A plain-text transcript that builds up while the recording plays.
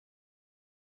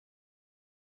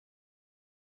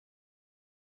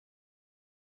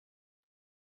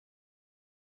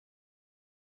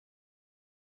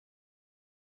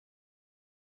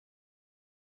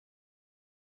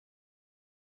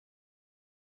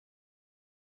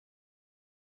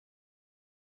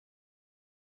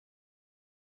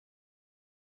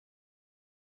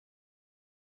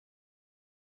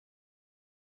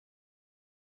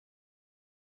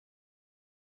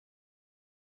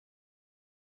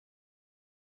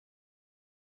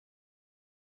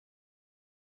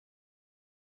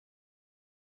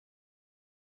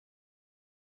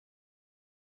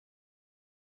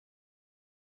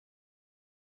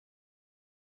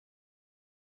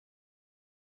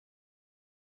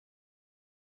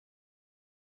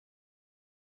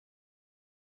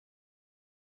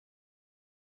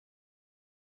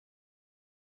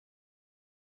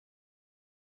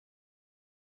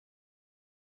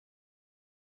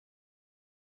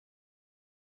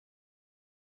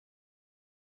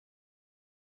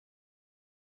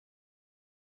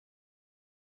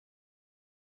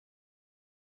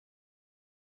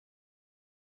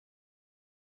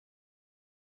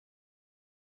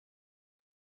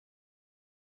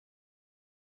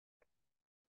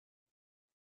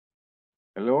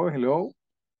Hello, hello.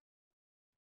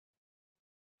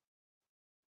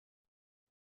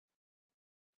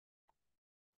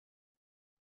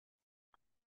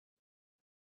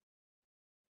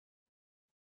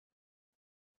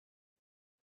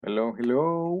 Hello,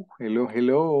 hello, hello,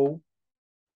 hello.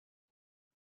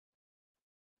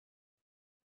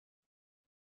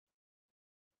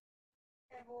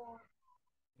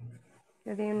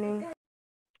 Good evening.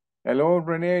 Hello,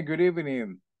 Rene, good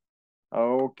evening.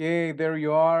 Okay, there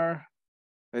you are.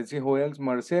 Let's see who else.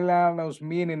 Marcela,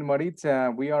 Osmin, and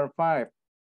Maritza. We are 5.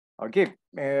 Okay,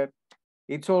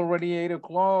 it's already 8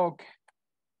 o'clock.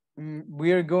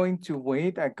 We are going to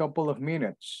wait a couple of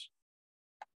minutes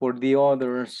for the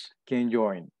others can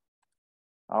join.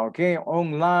 Okay,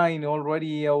 online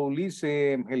already,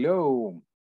 Ulysses. Hello.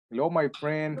 Hello, my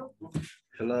friend.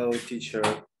 Hello, teacher.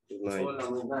 Good night.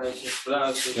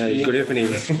 Good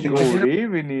evening. Good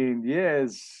evening.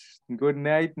 Yes. Good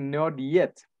night. Not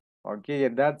yet. Okay,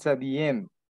 that's at the end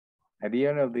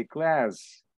of the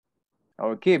class.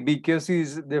 Okay, because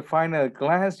it's the final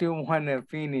class, you want to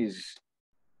finish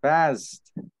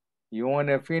fast. You want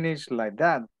to finish like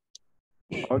that.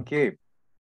 Okay.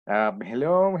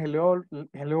 Hello, hello,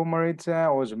 hello, Maritza,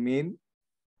 Osmin.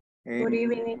 Good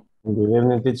evening. Good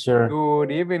evening, teacher.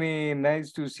 Good evening.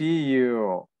 Nice to see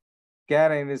you.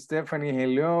 Karen, Stephanie,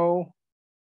 hello.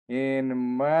 And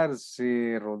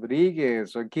Marcy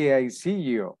Rodriguez. Okay, I see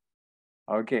you.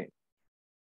 Okay.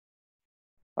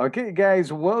 Okay,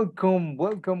 guys, welcome,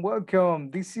 welcome, welcome.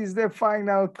 This is the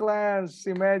final class.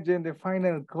 Imagine the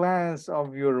final class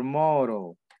of your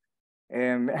model.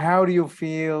 And how do you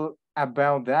feel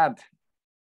about that?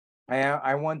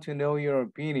 I want to know your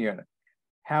opinion.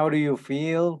 How do you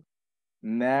feel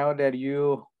now that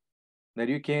you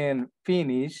can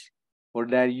finish or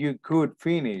that you could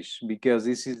finish because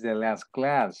this is the last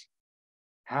class?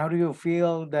 How do you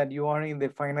feel that you are in the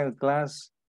final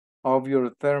class of your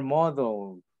third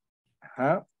model?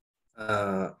 Huh?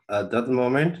 At that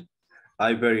moment,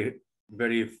 I very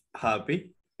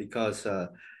happy because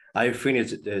I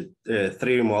finished the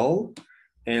 3 model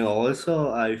and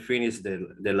also I finished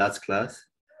the last class.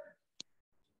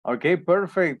 Okay,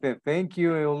 perfect. Thank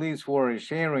you, Elise, for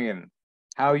sharing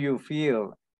how you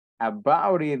feel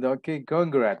about it. Okay,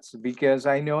 congrats, because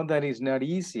I know that it's not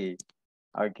easy.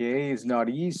 Okay, it's not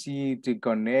easy to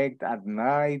connect at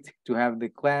night, to have the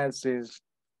classes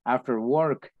after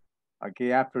work.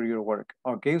 Okay, after your work.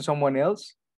 Okay, someone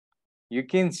else? You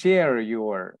can share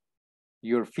your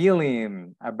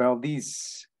feeling about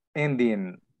this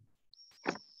ending.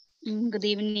 Good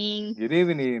evening. Good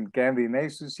evening, Candy.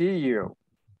 Nice to see you.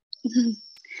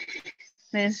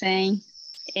 The same.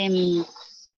 I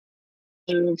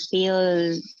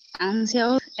feel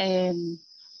anxious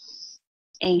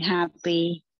and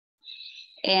happy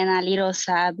and a little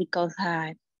sad because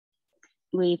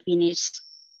we finished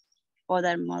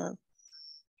other model.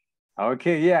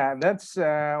 Okay, yeah, that's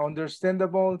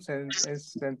understandable.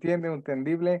 Es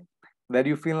entendible that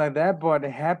you feel like that, but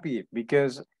happy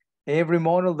because every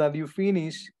model that you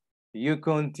finish, you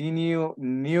continue a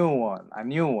new one,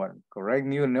 correct?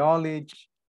 New knowledge,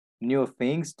 new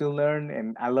things to learn,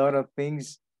 and a lot of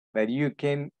things that you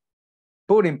can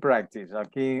put in practice,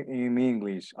 okay, in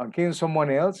English. Okay,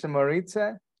 someone else,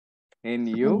 Maritza, and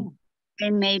you?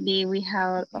 And maybe we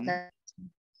have other.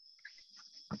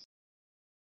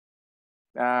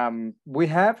 We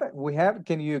have,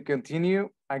 can you continue?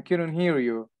 I couldn't hear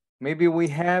you. Maybe we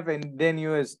have and then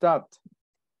you stopped.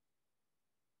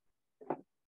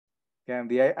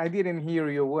 Candy, I didn't hear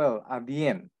you well at the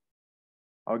end.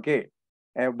 Okay,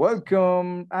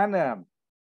 welcome, Anna.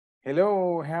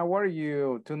 Hello, how are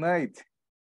you tonight?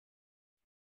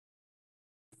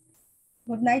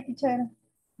 Good night, teacher.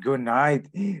 Good night.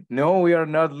 No, we are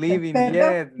not leaving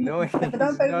yet. No, it's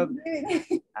not.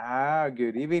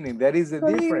 Good evening. That is the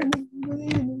difference. Good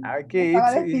evening. Okay,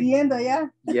 Estaba despidiendo ya.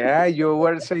 yeah, you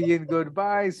were saying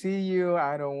goodbye, see you.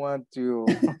 I don't want to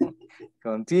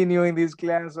continue in this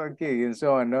class. Okay, and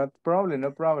so on. No problem, no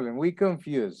problem. We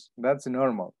confuse. That's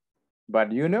normal.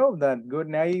 But you know that good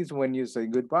night is when you say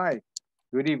goodbye.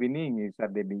 Good evening is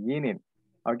at the beginning.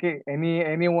 Okay,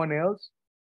 anyone else?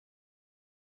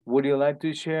 Would you like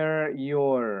to share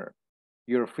your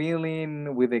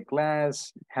feeling with the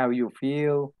class? How you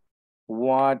feel?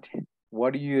 What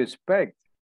do you expect?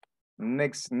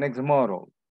 Next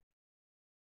model.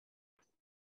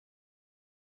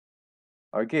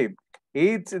 Okay,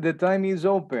 the time is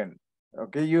open.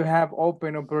 Okay, you have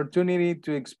open opportunity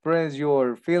to express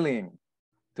your feeling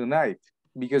tonight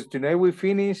because tonight we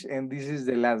finish and this is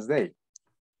the last day.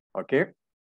 Okay,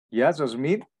 yes,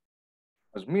 Osmin,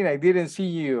 I didn't see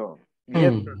you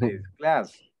yesterday's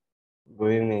class.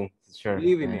 Good evening, teacher. Good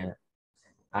evening.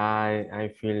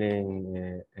 I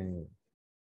feeling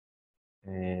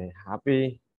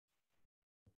happy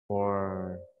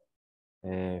for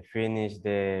finish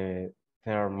the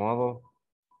third model,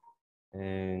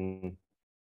 and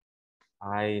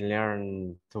I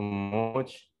learned too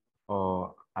much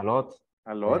or a lot.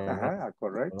 A lot, A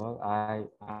correct. lot.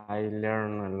 I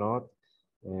learn a lot,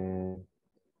 and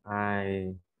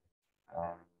I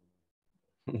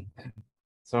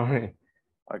sorry,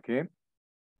 Okay.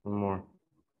 one more.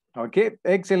 Okay,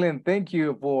 excellent. Thank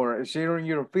you for sharing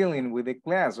your feeling with the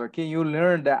class. Okay, you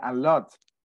learned a lot.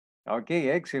 Okay,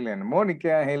 excellent.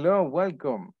 Monica, hello,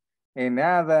 welcome. And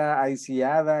Ada, I see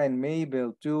Ada and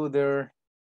Mabel too.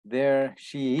 There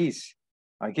she is.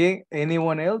 Okay,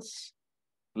 anyone else?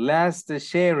 Last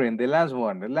sharing, the last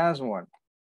one.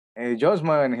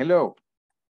 Josman, hello.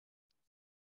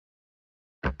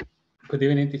 Good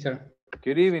evening, teacher.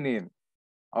 Good evening.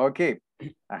 Okay.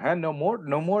 No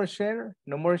more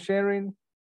sharing.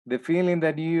 The feeling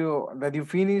that you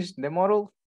finished the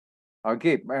model.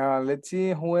 Okay, let's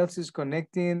see who else is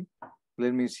connecting.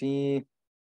 Let me see.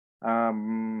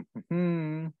 Connecting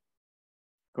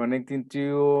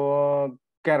to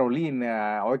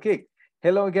Carolina. Okay.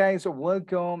 Hello guys,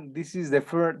 welcome. This is the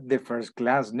first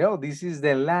class. No, this is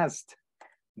the last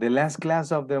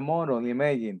class of the model.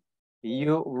 Imagine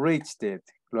you reached it.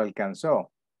 Lo alcanzó.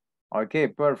 Okay,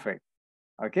 perfect.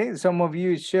 Okay, some of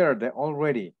you shared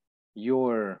already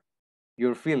your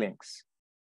feelings.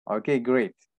 Okay,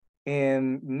 great.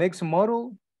 And next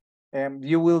model,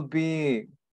 you will be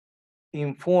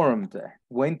informed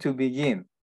when to begin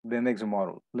the next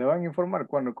model. Le van a informar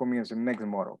cuando comience the next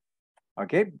model.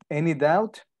 Okay, any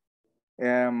doubt?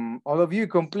 All of you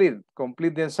complete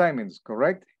the assignments,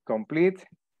 correct? Complete,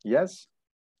 yes?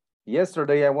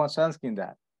 Yesterday I was asking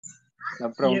that.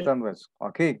 Están preguntando eso.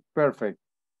 Okay, perfect.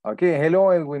 Okay, hello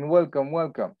Edwin, welcome.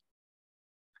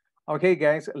 Okay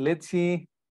guys, let's see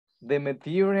the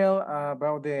material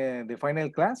about the final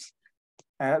class.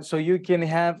 So you can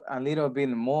have a little bit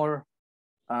more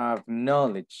of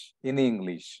knowledge in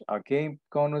English, okay?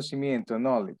 Conocimiento,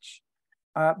 knowledge.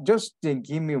 Just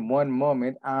give me one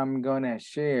moment. I'm gonna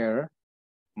share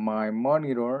my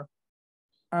monitor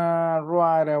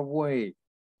right away.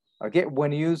 Okay,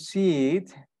 when you see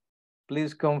it,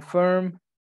 please confirm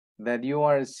that you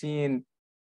are seeing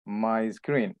my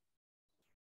screen.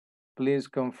 Please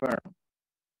confirm.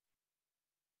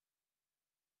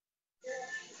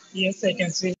 Yes, I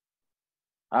can see.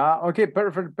 Okay,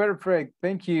 perfect.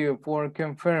 Thank you for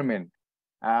confirming.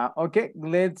 Okay,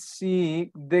 let's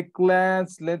see the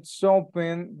class. Let's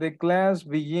open. The class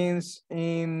begins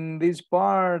in this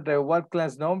part. What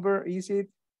class number is it?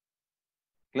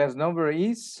 Class number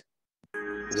is?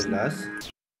 The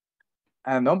last.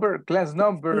 Class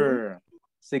number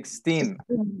 16.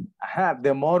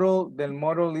 The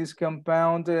model is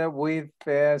compounded with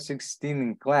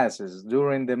 16 classes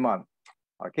during the month.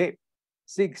 Okay,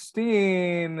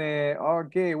 16.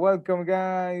 Okay, welcome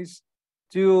guys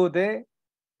to the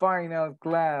final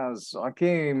class.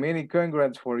 Okay, many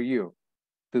congrats for you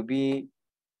to be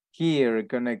here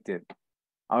connected.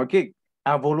 Okay,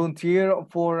 a volunteer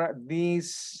for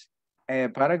this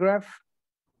paragraph.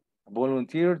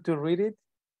 Volunteer to read it.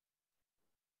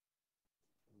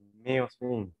 Me or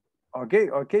me?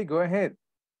 Okay, go ahead.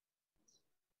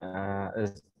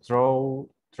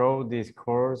 Through this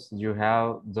course, you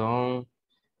have done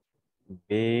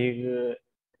big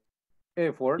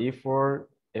effort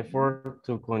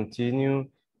to continue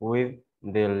with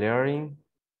the learning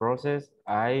process.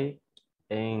 I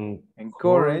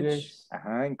encourage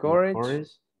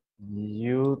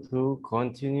you to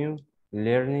continue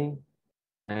learning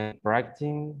and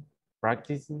practicing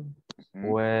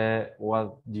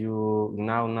what you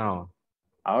now know.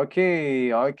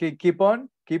 Okay, keep on.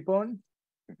 Keep on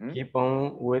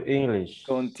with English.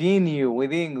 Continue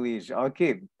with English.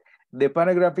 Okay. The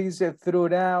paragraph is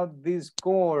throughout this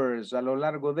course, a lo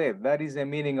largo de. That is the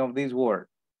meaning of this word.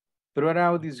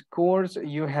 Throughout this course,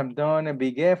 you have done a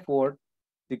big effort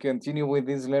to continue with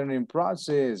this learning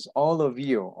process. All of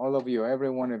you, every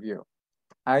one of you.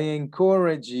 I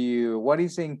encourage you. What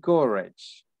is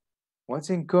encourage?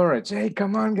 What's encourage? Hey,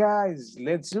 come on, guys.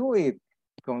 Let's do it.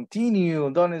 Continue.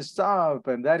 Don't stop.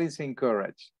 And that is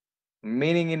encourage.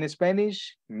 Meaning in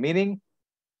Spanish? Meaning?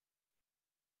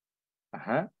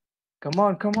 Come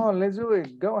on, let's do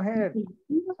it. Go ahead.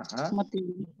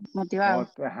 Motivar.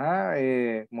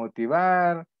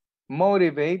 Motivar.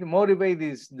 Motivate. Motivate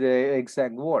is the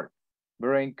exact word.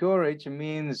 But encourage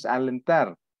means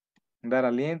alentar. Dar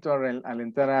aliento or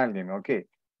alentar a alguien. Okay.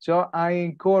 So I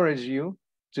encourage you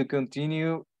to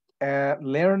continue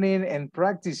learning and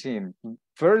practicing.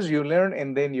 First you learn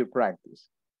and then you practice.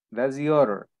 That's the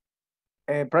order.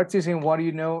 Practicing what do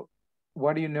you know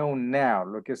now?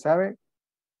 Lo que sabe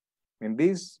in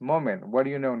this moment, what do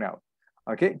you know now?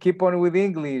 Okay, keep on with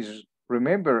English.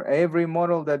 Remember, every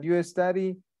model that you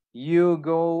study, you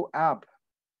go up.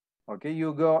 Okay,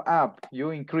 you go up,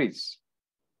 you increase.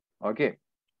 Okay,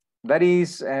 that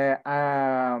is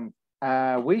a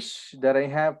wish that I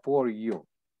have for you.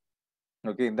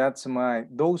 Okay,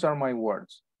 those are my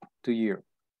words to you.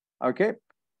 Okay,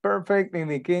 perfect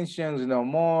indications, no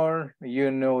more.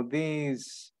 You know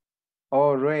this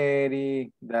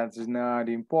already. That's not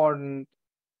important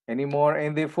anymore.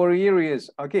 And the 4 areas.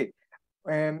 Okay,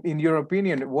 in your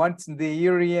opinion, what's the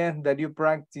area that you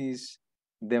practice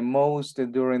the most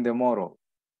during the model?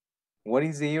 What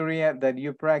is the area that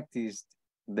you practiced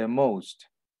the most,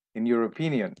 in your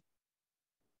opinion?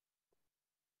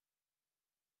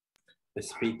 The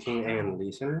speaking and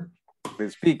listening. The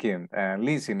speaking and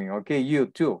listening. Okay, you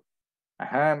too.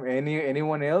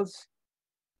 Anyone else?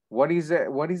 What is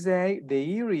the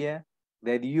area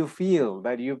that you feel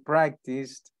that you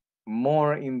practiced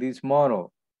more in this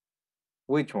model?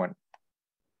 Which one?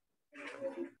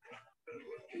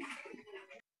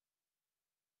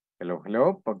 Hello,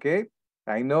 hello. Okay,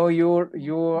 I know you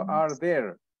are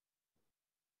there.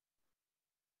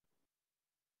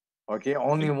 Okay,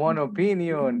 only one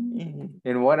opinion.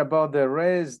 And what about the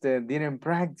rest that didn't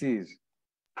practice?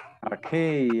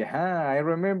 Okay, I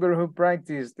remember who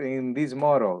practiced in this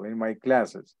model in my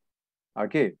classes.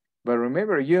 Okay, but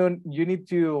remember, you need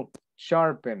to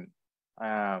sharpen.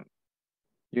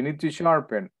 You need to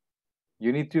sharpen.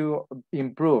 You need to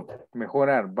improve,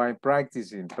 mejorar by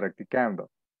practicing, practicando.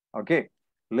 Okay,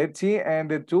 let's see. And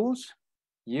the tools,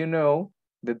 you know,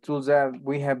 the tools that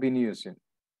we have been using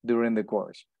during the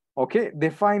course. Okay, the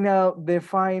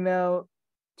final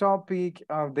topic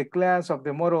of the class of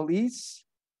the model is?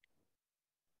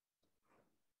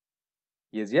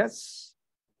 Yes.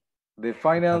 The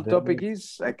final topic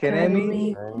is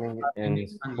academic and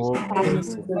school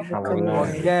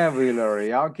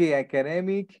vocabulary. Okay,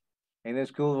 academic and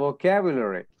school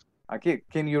vocabulary. Okay,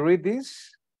 can you read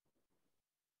this?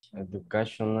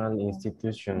 Educational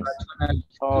institutions.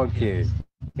 Okay.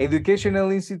 Educational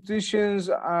institutions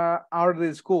are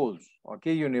the schools.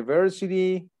 Okay,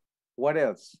 university. What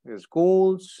else? The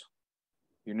schools,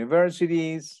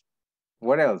 universities.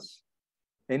 What else?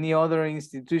 Any other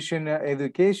institution,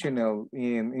 educational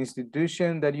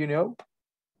institution that you know?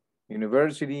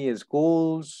 University,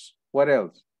 schools, what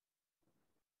else?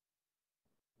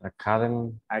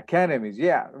 Academy. Academies,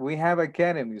 yeah, we have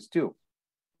academies too.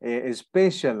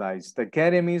 Specialized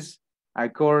academies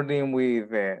according with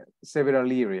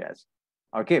several areas.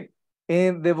 Okay,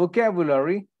 and the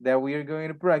vocabulary that we are going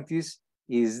to practice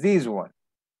is this one.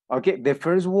 Okay, the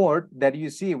first word that you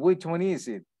see, which one is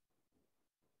it?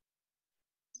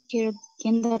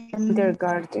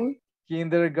 Kindergarten.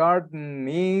 Kindergarten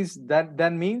is,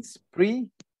 that means preschool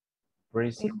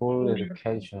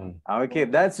education. Okay,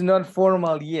 that's not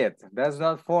formal yet. That's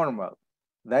not formal.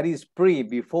 That is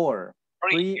before.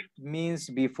 Pre means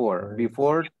before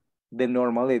the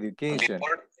normal education.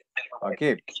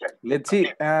 Okay, let's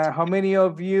see. How many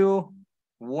of you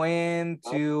went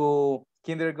to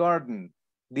kindergarten?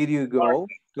 Did you go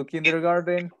to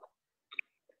kindergarten?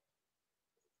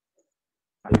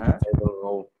 I don't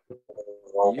know.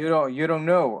 You don't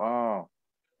know. Oh,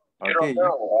 okay.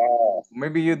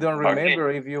 Maybe you don't remember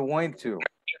if you went to.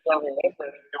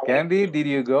 Candy, did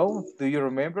you go? Do you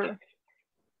remember?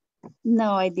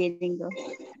 No, I didn't go.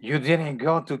 You didn't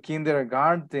go to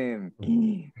kindergarten.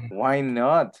 Why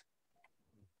not?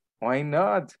 Why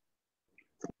not?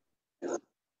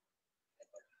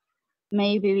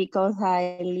 Maybe because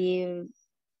I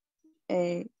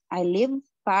live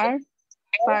far.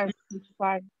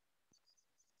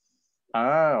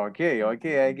 Ah, okay, I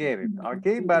get it.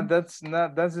 Okay, but that's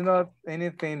not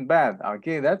anything bad.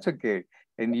 Okay, that's okay.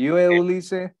 And you,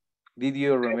 Elise, did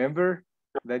you remember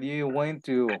that you went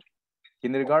to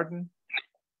kindergarten?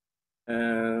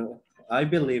 I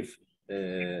believe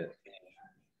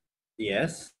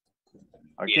yes.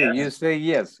 Okay, yes. You say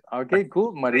yes. Okay,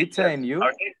 cool. Maritza, and you?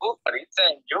 Okay, cool. Maritza,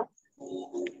 and you?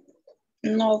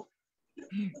 No.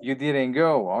 You didn't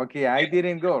go. Okay, I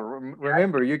didn't go.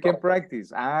 Remember, you can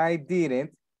practice. I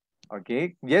didn't.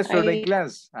 Okay, yesterday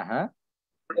class.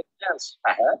 Yes.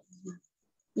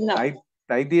 No.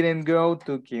 I didn't go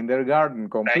to kindergarten.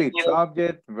 Complete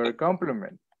subject, verb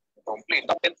complement. Complete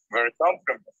subject, verb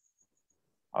complement.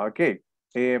 Okay,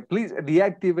 please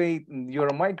deactivate your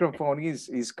microphone.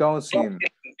 Is causing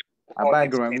a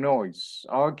background noise.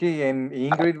 Okay, and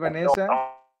Ingrid, Vanessa?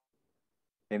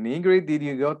 And Ingrid, did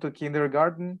you go to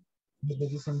kindergarten?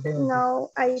 No,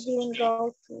 I didn't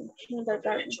go to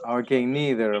kindergarten. Okay,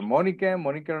 neither. Monica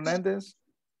Hernandez?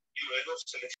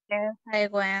 Yes, I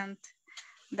went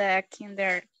the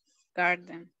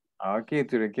kindergarten. Okay,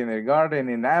 to the kindergarten.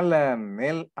 And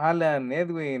Alan,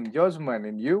 Edwin, Josman,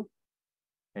 and you?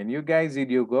 And you guys,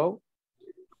 did you go?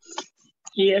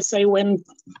 Yes, I went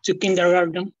to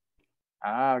kindergarten.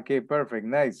 Ah, okay, perfect,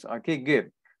 nice. Okay,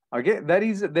 good. Okay, that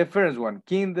is the first one,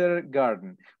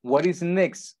 kindergarten. What is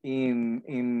next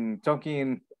in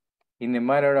talking in a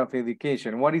matter of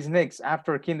education? What is next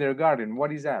after kindergarten?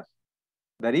 What is that?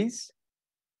 That is?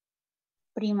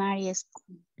 Primary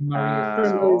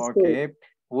school. Okay.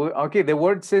 Well, okay, the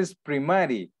word says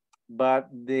primary, but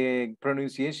the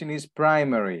pronunciation is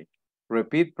primary.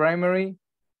 Repeat, primary.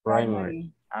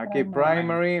 Primary. Okay,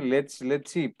 primary. Let's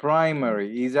see.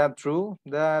 Primary. Is that true?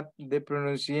 That the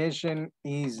pronunciation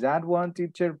is that one,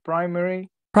 teacher? Primary.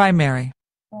 Primary.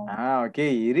 Ah,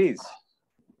 okay, it is.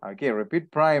 Okay, repeat.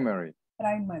 Primary.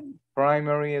 Primary.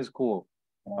 Primary school.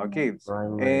 Okay.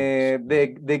 Primary.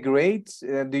 The grades.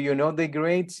 Do you know the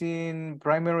grades in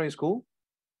primary school?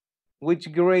 Which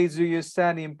grades do you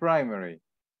study in primary?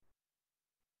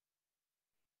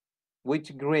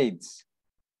 Which grades?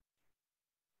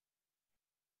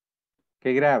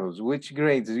 ¿Qué grados? Which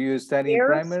grades do you study in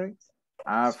primary?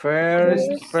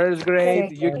 First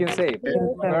grade, you can say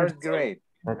first grade.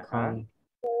 Second.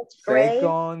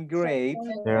 Second grade,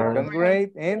 Third. second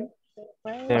grade, and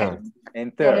Third.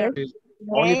 third.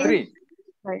 Only three.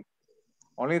 Right.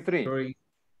 Only three. Sorry.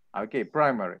 Okay,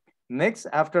 primary. Next,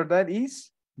 after that is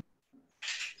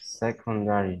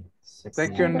Secondary.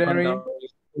 secondary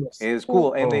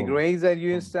school. And the Oh. grades that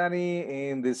you study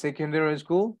in the secondary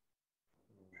school?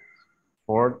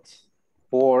 Fourth.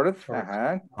 Fourth,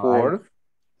 fourth,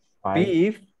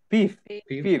 Five. fifth,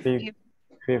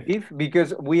 Fifth.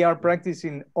 because we are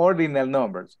practicing ordinal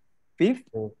numbers. Fifth,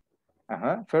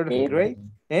 first grade,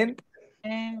 and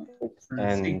And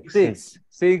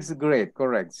sixth grade,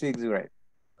 correct, sixth grade.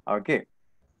 Okay,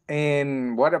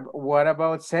 and what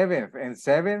about seventh? And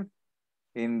seventh,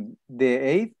 in the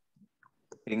eighth,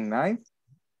 in ninth,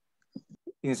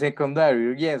 in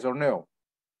secondary, yes or no?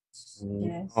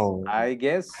 Yes. Oh. I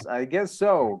guess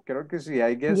so. Creo que sí,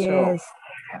 I guess so.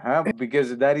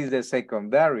 Because that is the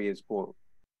secondary school.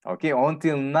 Okay,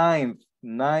 until ninth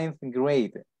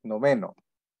grade, noveno.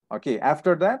 Okay,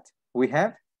 after that, we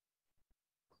have?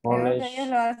 Creo que ellos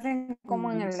lo hacen como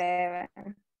en 11.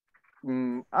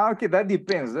 Okay, that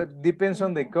depends. That depends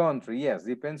on the country. Yes,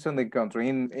 depends on the country.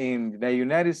 In the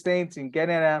United States, in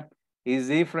Canada, is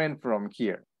different from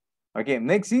here. Okay,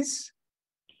 next is?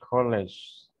 College.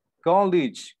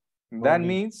 College. That College.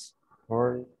 means?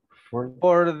 Further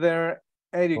Further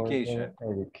education.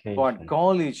 education. But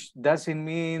college doesn't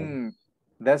mean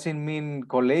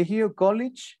colegio,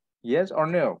 college? Yes or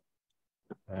no?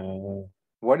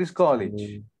 What is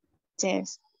college?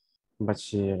 Yes.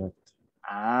 Bachillerato.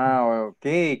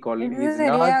 Okay. College Eso is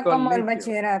sería not como el colegio.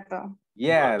 bachillerato.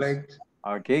 Yes. College.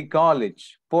 Okay,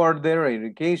 college. Further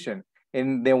education.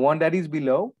 And the one that is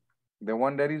below? The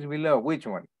one that is below, which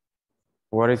one?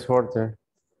 What is further?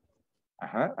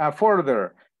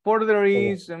 Further. Further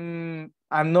is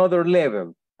another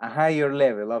level, a higher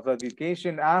level of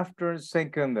education after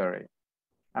secondary.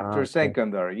 After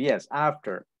secondary, yes,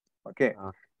 after. Okay.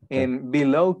 And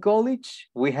below college,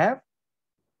 we have?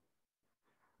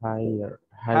 Higher.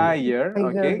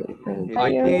 Okay.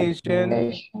 Education.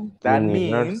 That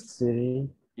means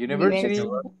university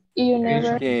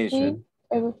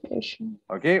education.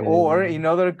 Okay, or in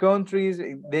other countries,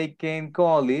 they can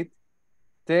call it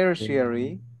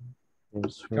tertiary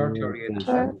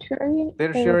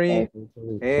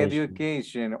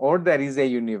education, or that is a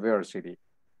university.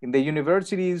 In the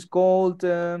university is called,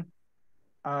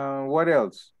 what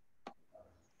else?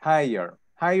 Higher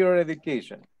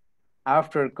education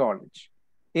after college.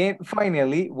 And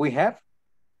finally, we have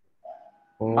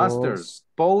masters,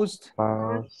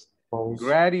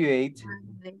 postgraduate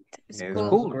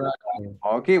school.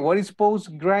 Okay, what is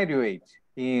postgraduate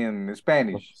in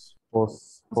Spanish?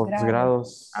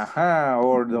 Postgrados.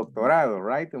 Or doctorado,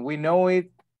 right? We know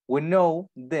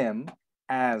them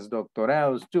as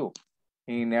doctorados too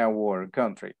in our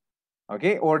country.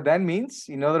 Okay, or that means,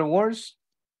 in other words,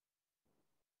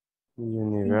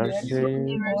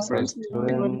 University.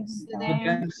 Students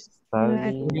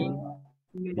study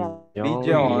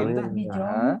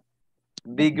beyond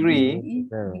degree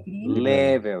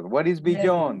level. What is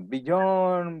beyond?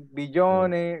 Beyond,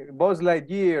 Buzz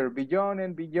Lightyear,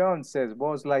 beyond says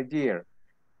Buzz Lightyear.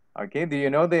 Okay, do you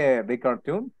know the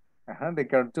cartoon? The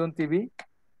cartoon TV?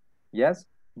 Yes?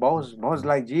 Buzz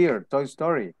Lightyear, Toy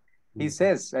Story. He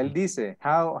says, él dice,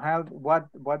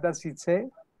 what does he say?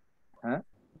 Huh?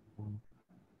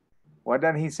 What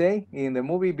did he say? In the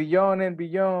movie Beyond and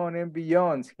Beyond and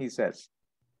Beyond, he says.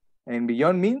 And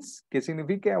beyond means, ¿qué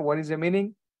significa? What is the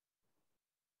meaning?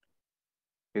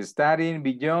 Studying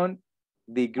beyond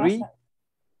degree,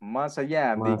 más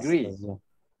allá, degree,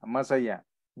 más allá.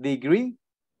 Degree,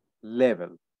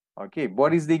 level. Okay,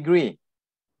 what is degree?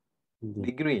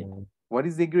 Degree. What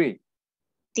is degree?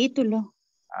 Título.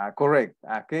 Correct.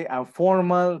 Okay, a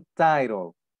formal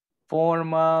title.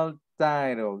 Formal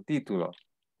title, título.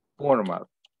 Formal.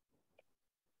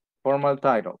 Formal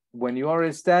title. When you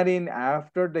are studying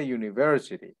after the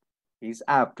university, is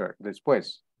after,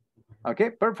 después. Okay,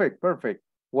 perfect, perfect.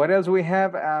 What else we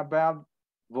have about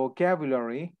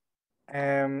vocabulary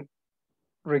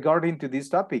regarding to this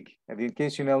topic,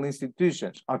 educational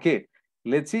institutions? Okay,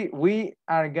 let's see. We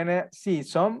are gonna see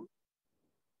some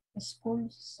School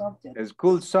subjects.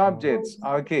 school subjects.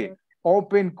 Okay,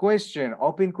 open question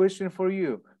for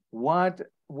you.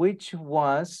 Which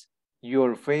was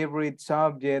your favorite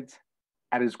subject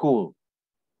at school?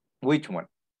 Which one?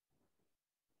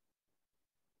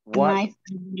 What? My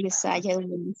favorite subject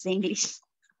is English.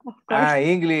 Of course.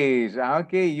 English.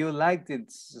 Okay, you liked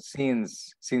it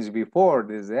since before,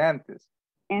 desde antes.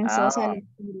 And social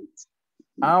studies.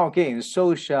 Okay, in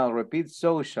social, repeat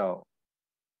social.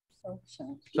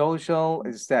 Social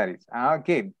studies.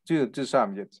 Okay, two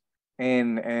subjects.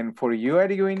 And for you,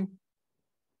 Edwin,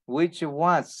 which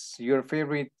was your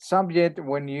favorite subject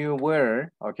when you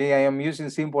were, okay, I am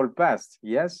using simple past,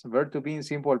 yes, verb to be in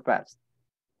simple past.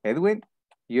 Edwin,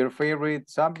 your favorite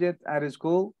subject at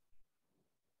school?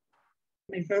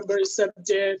 My favorite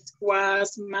subject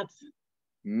was math.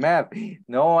 Math.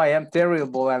 No, I am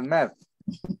terrible at math.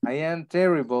 I am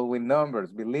terrible with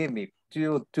numbers, believe me,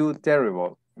 too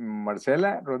terrible.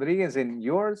 Marcela Rodriguez, and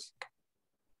yours?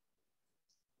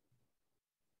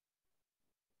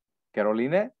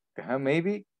 Carolina,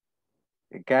 maybe.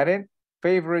 Karen,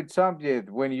 favorite subject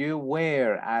when you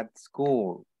were at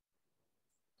school?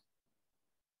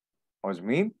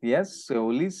 Osmin, yes. So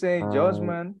Lisa,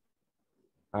 Josman.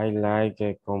 I like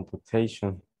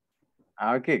computation.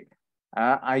 Okay.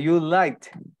 You liked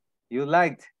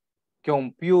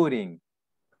computing.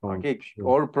 Okay,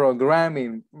 or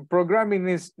programming. Programming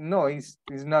is, no, it's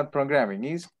not programming,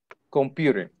 it's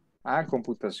computing.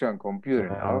 Computación, computing.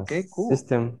 Okay, cool.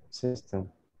 System.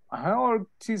 Or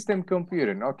system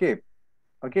computing. Okay,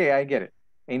 I get it.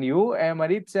 And you,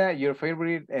 Maritza, your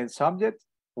favorite subject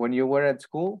when you were at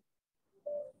school?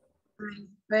 My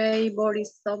favorite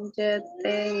subject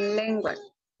in language.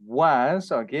 Was.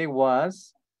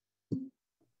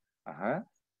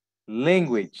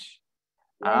 Language.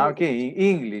 Okay,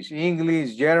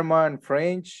 English, German,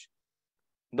 French,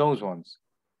 those ones.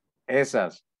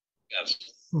 Esas. Yes.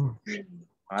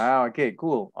 Okay,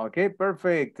 cool. Okay,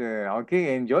 perfect.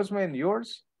 Okay, and Josman,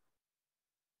 yours?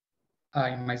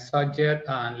 My subject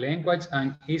language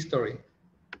and history.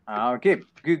 Okay,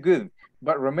 good.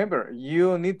 But remember,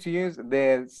 you need to use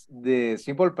the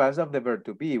simple past of the verb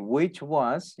to be. Which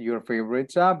was your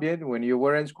favorite subject when you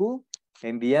were in school?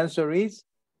 And the answer is,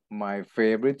 my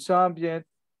favorite subject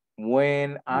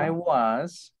when I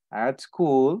was at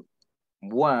school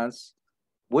was,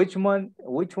 which one,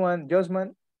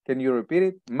 Josman? Can you repeat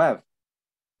it?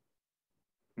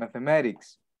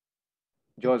 Mathematics.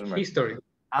 Josman.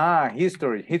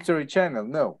 History. History channel.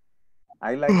 No,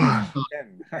 I like History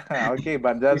channel. Okay,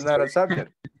 but that's not a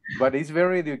subject. But it's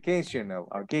very educational.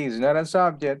 Okay, it's not a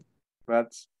subject,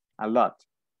 but a lot.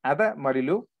 Ada,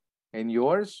 Marilu, and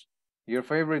yours? Your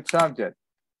favorite subject?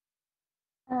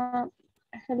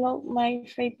 Hello, my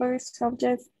favorite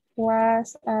subject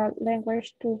was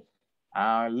language too.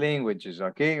 Languages,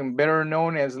 okay, better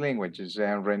known as languages.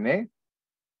 And Renee,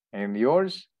 and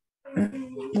yours?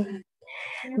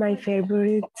 My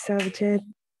favorite subject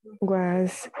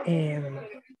was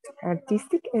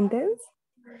artistic and dance.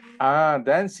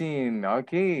 Dancing,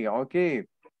 okay.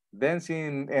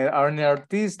 Dancing and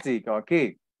artistic,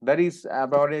 okay. That is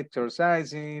about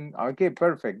exercising. Okay,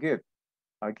 perfect, good.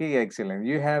 Okay, excellent.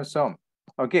 You have some.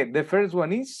 Okay, the first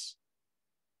one is?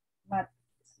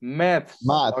 Math.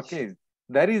 Okay,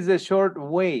 that is the short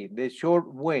way,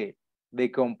 The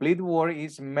complete word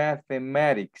is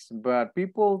mathematics, but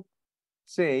people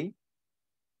say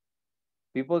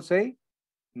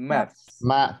math.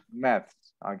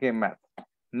 Okay, math.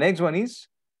 Next one is?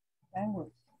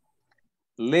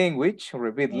 Language.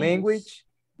 Repeat, language.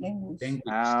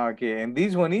 Okay, and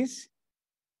this one is?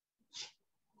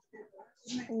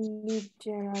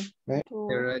 Literature.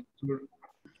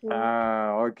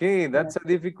 Okay, that's a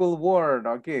difficult word.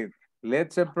 Okay,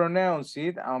 Let's pronounce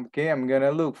it. Okay, I'm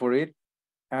gonna look for it.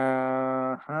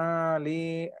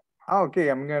 Okay,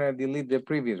 I'm gonna delete the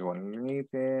previous one.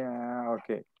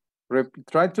 Okay,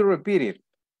 try to repeat it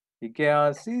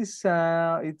because it's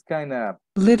kind of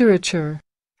literature,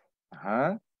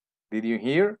 Did you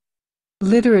hear?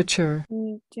 literature,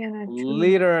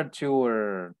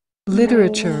 Literature.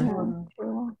 literature,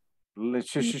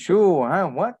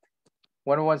 What?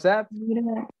 What was that?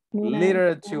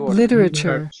 Literature.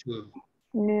 literature,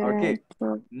 Okay.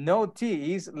 No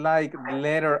T is like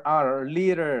letter R.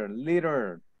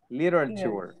 Literature.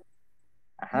 Literature.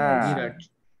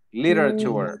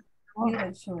 Literature.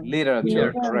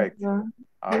 Literature, correct.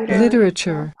 Okay.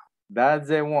 literature, That's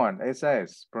the one. Esa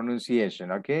es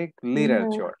pronunciation, okay?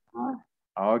 Literature.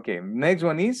 Okay, next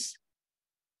one is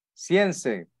science.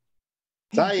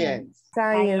 Science.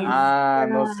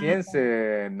 No science,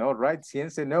 no, right?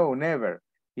 Science, no, never.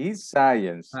 It's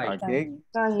science, okay?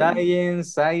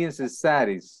 Science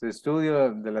studies,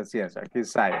 estudio de la ciencia, okay,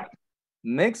 science.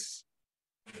 Next.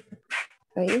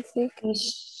 Okay,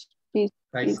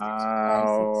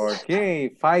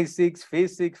 physics,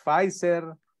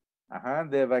 Pfizer.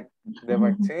 The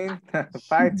vaccine,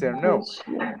 Pfizer, no,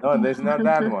 there's not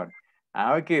that one.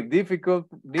 Okay,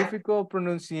 difficult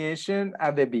pronunciation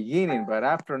at the beginning, but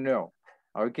after no.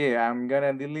 Okay, I'm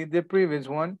gonna delete the previous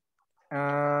one.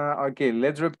 Okay,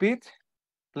 let's repeat,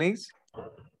 please.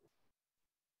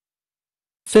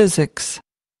 physics,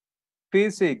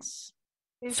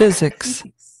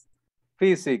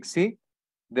 Physics, see?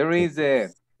 There is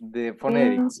the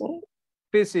phonetic.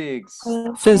 Physics.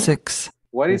 physics,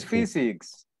 What is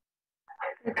physics?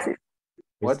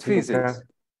 What's physics?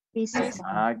 Physics.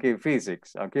 Okay,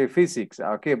 physics. Okay, physics.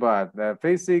 Okay, but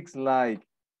physics like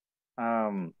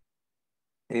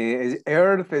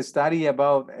Earth, study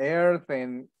about Earth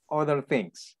and other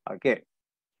things. Okay,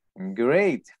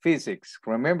 great. Physics.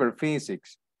 Remember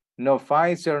physics. No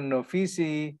Pfizer, no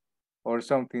Physi, or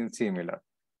something similar.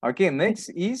 Okay, next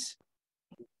is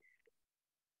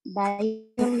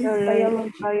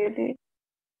Biology.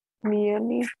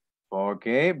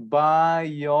 okay,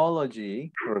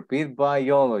 biology. Repeat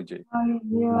biology.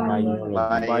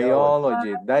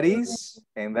 Biology. That is,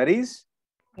 and that is?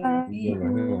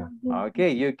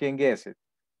 Okay, you can guess it.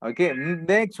 Okay,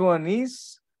 next one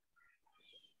is?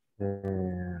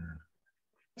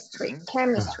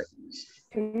 Chemistry.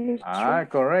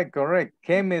 Correct.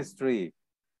 Chemistry.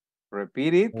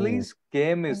 Repeat it, please.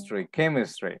 Chemistry.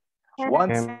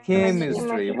 What's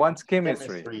chemistry?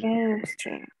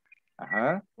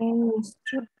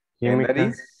 And that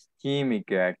is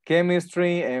química,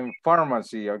 chemistry and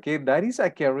pharmacy. Okay, that is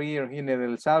a career in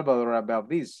El Salvador about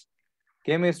this.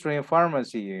 Chemistry and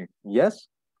pharmacy. Yes?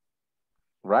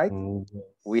 Right?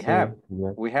 We have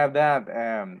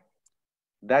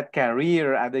that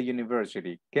career at the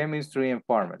university, chemistry and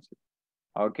pharmacy.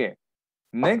 Okay.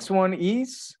 Next one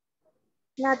is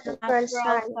Natural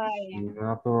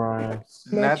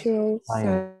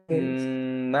science.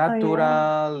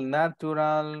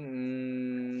 Natural.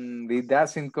 It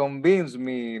doesn't convince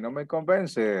me. No me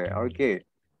convence. Okay.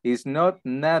 It's not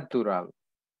natural.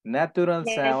 Natural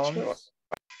sounds.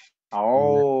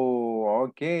 Oh,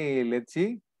 okay. Let's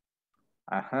see.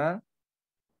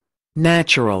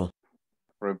 natural,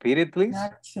 Repeat it, please.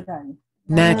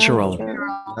 natural,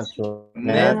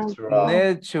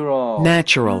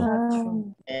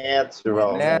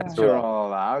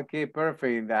 Natural. Okay,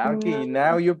 perfect. Okay,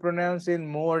 now you pronounce it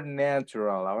more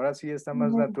natural. Ahora sí está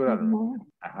más natural.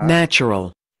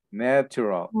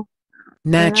 natural,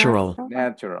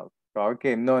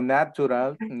 Okay, no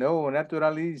natural. No,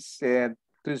 natural is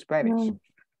too Spanish.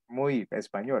 Muy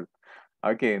español.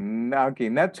 Okay,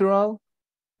 natural.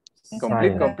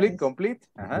 Complete.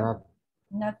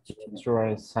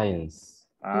 Natural science.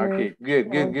 Okay,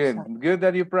 good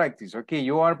that you practice. Okay,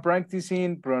 you are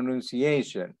practicing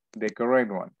pronunciation, the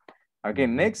correct one. Okay,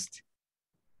 next.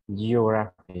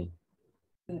 Geography.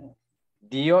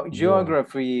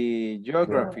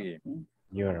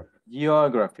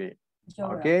 Geography.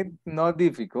 Okay, not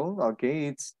difficult. Okay,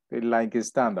 it's like a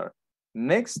standard.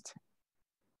 Next.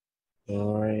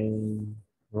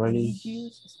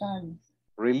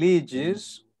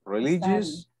 Religious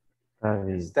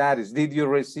studies. Did you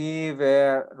receive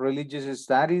religious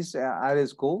studies at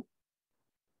school?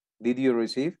 Did you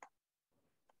receive?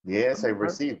 Yes, I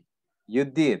received. You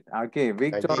did. Okay,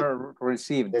 Victor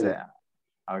received.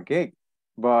 Okay,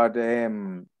 but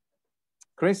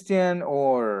Christian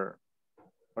or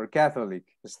Catholic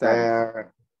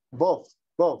studies? Both.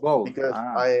 Because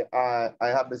I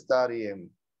have a study in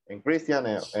Christian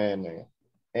and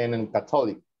in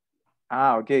Catholic.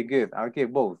 Ah, okay, good. Okay,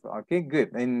 both. Okay,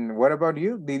 good. And what about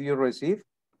you? Did you receive?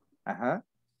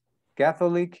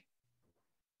 Catholic,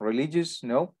 religious?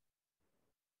 No.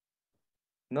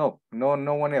 No,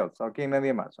 no one else. Okay,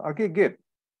 nadie más. Okay, good.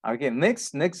 Okay,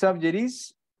 next subject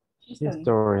is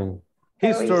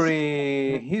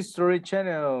History. history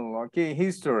channel. Okay,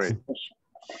 history.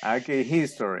 Okay,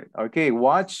 history. Okay,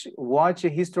 watch a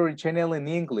history channel in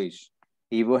English.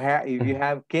 If you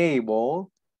have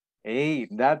cable, hey,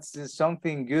 that's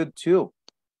something good too.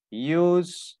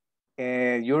 Use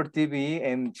your TV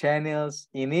and channels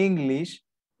in English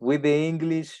with the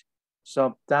English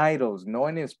subtitles,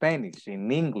 not in Spanish,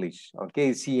 in English. Okay,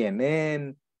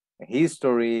 CNN,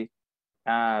 history,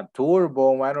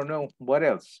 Turbo, I don't know what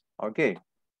else. Okay,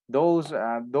 those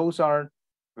are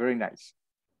very nice.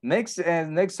 Next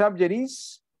subject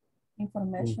is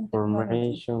Information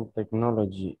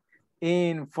Technology.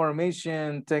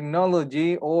 information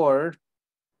technology, or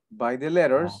by the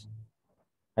letters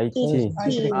IT.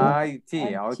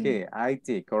 IT. Okay,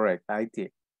 IT, correct,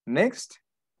 IT. Next,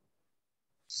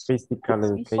 Physical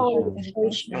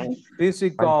education.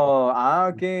 physical.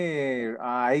 Okay,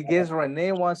 I guess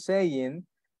Renee was saying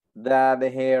that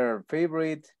her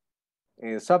favorite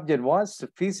subject was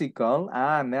physical.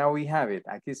 Now we have it.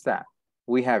 Aquí está.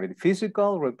 We have it.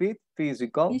 Physical, repeat,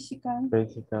 physical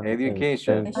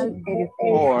education.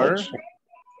 Or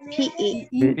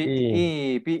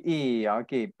PE.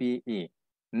 Okay, PE.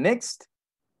 Next,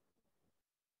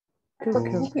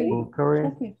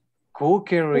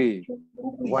 cookery.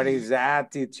 What is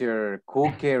that, teacher?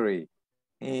 Cookery.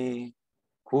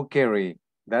 Cookery.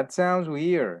 That sounds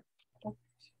weird.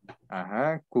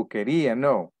 Cookería,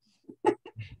 no.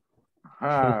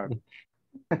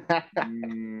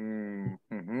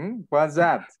 What's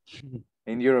that?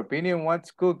 In your opinion,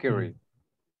 what's cookery?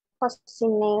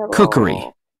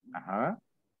 Cookery.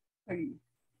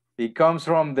 It comes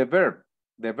from the verb.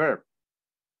 The verb.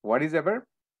 What is the verb?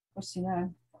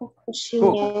 Cocinar. Cook.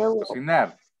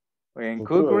 Cocinar. And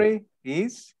cookery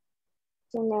is?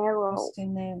 Cocinero.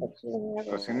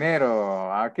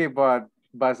 Okay, but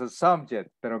as a subject.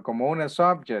 Pero como una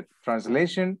subject.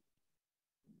 Translation.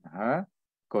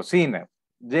 Cocina.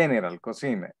 General,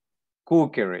 cocina.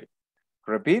 Cookery.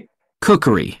 Repeat.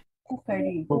 Cookery.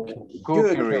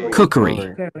 Cookery.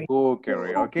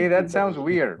 Okay, that sounds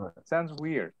weird.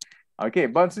 Okay,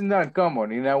 but it's not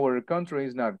common. In our country,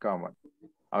 it's not common.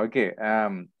 Okay,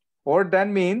 or that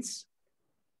means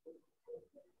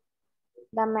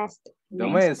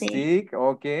domestic,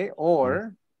 okay,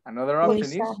 or another option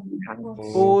is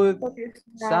food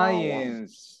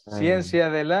science, ciencia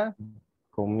de la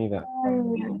comida.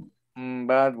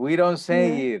 But we don't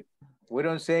say it. We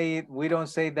don't say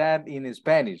that in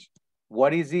Spanish.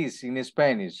 What is this in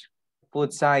Spanish?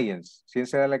 Food science,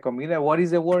 ciencia de la comida. What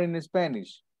is the word in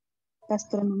Spanish?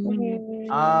 Gastronomía.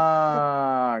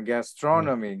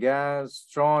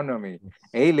 Gastronomy.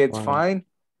 Hey, let's find.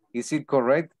 Is it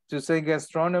correct to say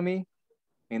gastronomy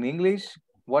in English?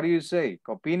 What do you say?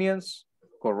 Opinions?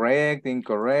 Correct,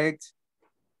 incorrect?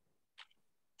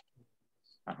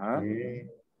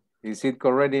 Is it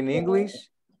correct in English?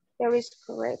 There is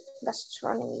correct.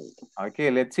 Gastronomy.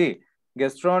 Okay, let's see.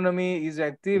 Gastronomy is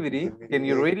activity. Can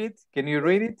you read it?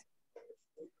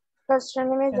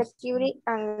 Gastronomy is activity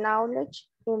and knowledge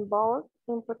involved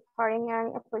in preparing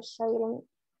and appreciating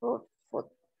food.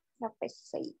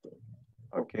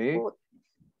 Okay.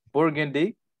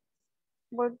 Burgundy.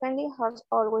 Burgundy has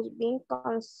always been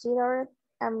considered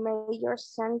a major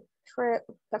center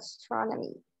of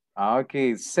gastronomy.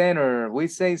 Okay, center. We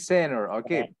say center.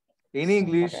 Okay. In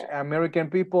English, American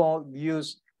people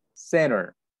use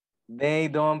center. They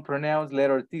don't pronounce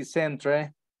letter T,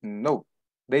 centre. No,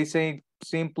 they say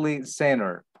simply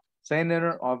center.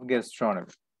 Center of gastronomy.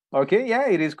 Okay, yeah,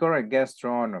 it is correct,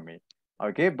 gastronomy.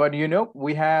 Okay, but you know,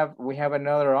 we have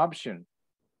another option.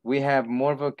 We have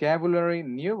more vocabulary,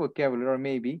 new vocabulary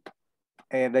maybe,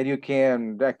 that you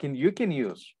can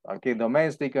use. Okay,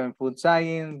 domestic and food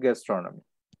science, gastronomy.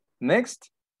 Next.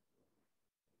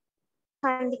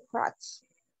 Handicrafts.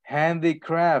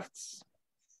 Handicrafts.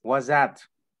 What's that?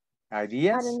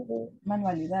 Ideas?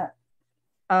 Manualidad.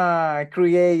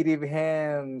 Creative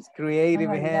hands.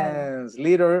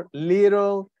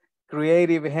 Little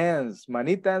creative hands.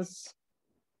 Manitas.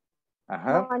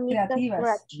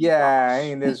 Yeah,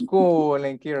 in the school,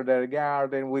 in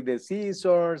kindergarten, with the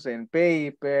scissors and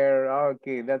paper.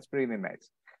 Okay, that's pretty nice.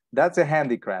 That's a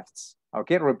handicrafts.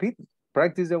 Okay, repeat.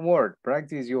 Practice the word.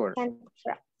 Practice yours.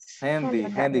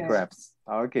 Handicrafts.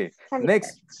 Okay.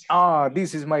 Next.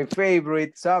 This is my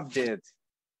favorite subject.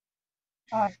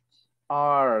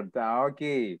 Art.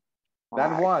 Okay.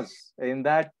 That was in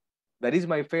that That is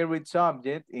my favorite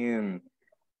subject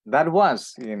that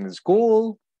was in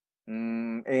school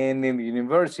and in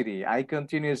university. I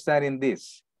continue studying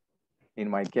this in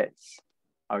my case.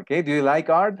 Okay, do you like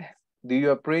art? Do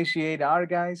you appreciate art,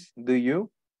 guys? Do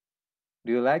you?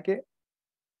 Do you like it?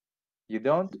 You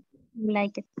don't?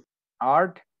 Like it.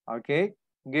 Art? Okay,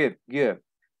 good, good.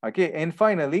 Okay, and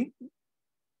finally,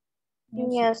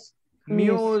 Yes.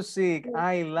 music.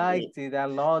 I liked it a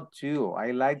lot too.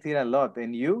 I liked it a lot.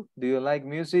 And you? Do you like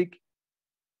music?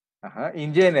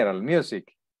 In general,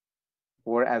 music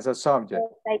or as a subject?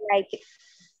 I like it.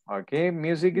 Okay,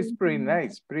 music is pretty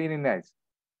nice, pretty nice.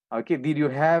 Okay, did you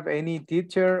have any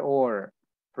teacher or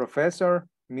professor,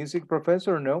 music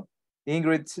professor? No?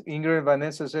 Ingrid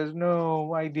Vanessa says,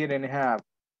 no, I didn't have.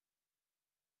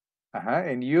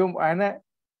 And you, Ana?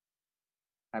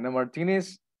 Ana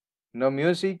Martinez, no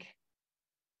music?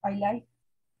 I like.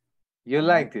 You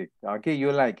liked it. Okay,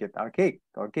 you like it. Okay,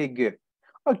 okay, good.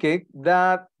 Okay,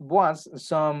 that was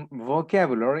some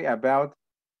vocabulary about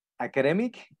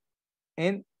academic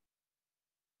and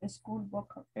School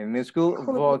vocabulary. in school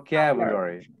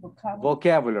vocabulary.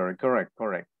 Vocabulary, correct,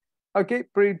 correct. Okay,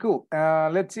 pretty cool.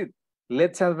 Let's see.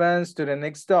 Let's advance to the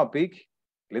next topic.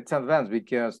 Let's advance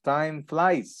because time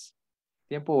flies.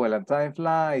 Tiempo vuela, time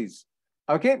flies.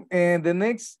 Okay, and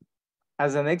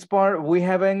as the next part, we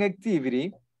have an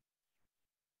activity.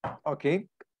 Okay,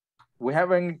 we have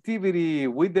an activity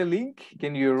with the link.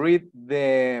 Can you read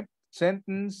the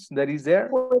sentence that is there?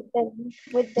 With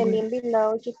the link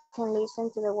below, you can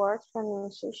listen to the words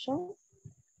pronunciation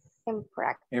and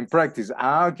practice. In practice.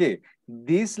 Okay.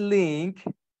 This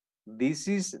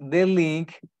is the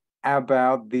link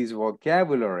about this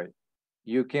vocabulary.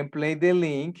 You can play the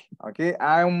link. Okay.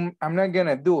 I'm not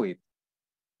gonna do it.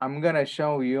 I'm gonna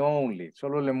show you only.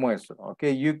 Solo le muestro.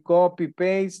 Okay. You copy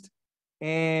paste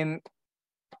and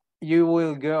you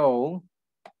will go,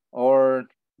 or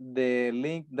the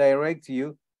link directs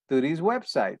you to this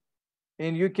website,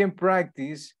 and you can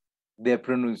practice the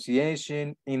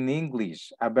pronunciation in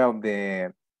English about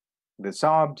the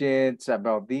subjects,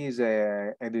 about these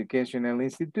educational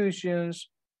institutions,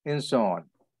 and so on.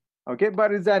 Okay,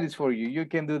 but that is for you. You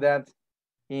can do that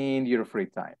in your free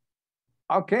time.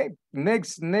 Okay,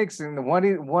 next,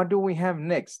 what do we have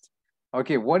next?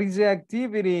 Okay, what is the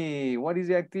activity? What is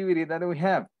the activity that we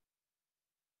have?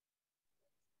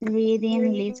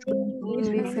 Reading,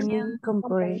 listening,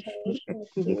 comprehension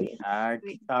activity.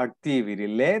 Activity.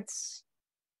 Let's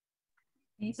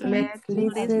Listen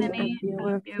a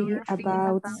biography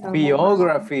about someone.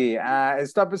 biography.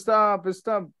 Stop.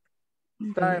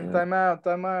 Time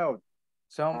out.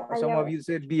 Some of you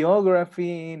said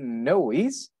biography. No,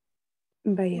 is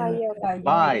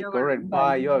correct.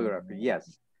 Biography.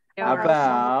 Yes.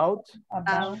 About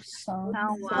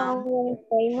someone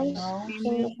famous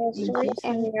in history,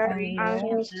 and you're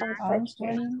answering some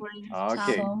questions.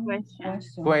 Okay.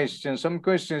 Some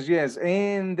questions. Yes.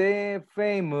 And the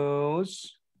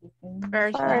famous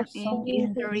Person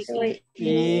in history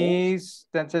is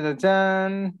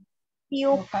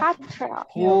Cleopatra.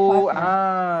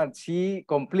 She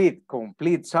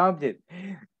complete subject.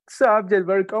 Subject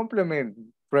very complement.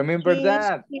 Remember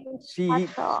that. She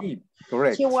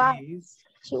correct. She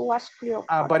was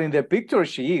Cleopatra. But in the picture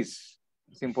she is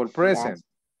simple present.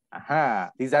 Yes.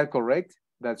 Is that correct?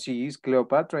 That she is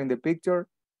Cleopatra in the picture?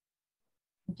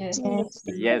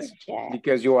 Yes,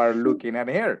 because you are looking at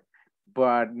her.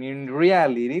 But in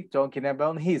reality, talking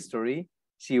about history,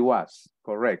 she was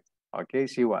correct. Okay,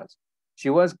 she was. She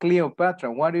was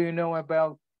Cleopatra. What do you know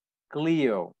about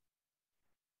Cleo?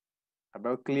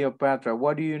 About Cleopatra,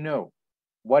 what do you know?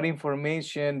 What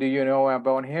information do you know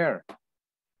about her?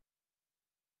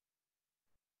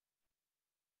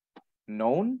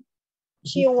 Known?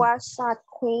 She was a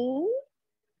queen.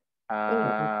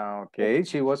 Okay,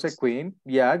 she was a queen.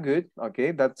 Yeah, good.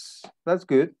 Okay, that's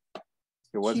good.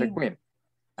 She was a queen.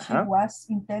 She was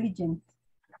intelligent.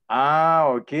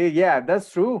 Okay, yeah, that's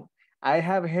true. I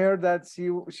have heard that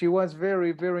she was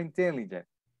very, very intelligent.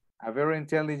 A very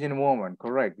intelligent woman,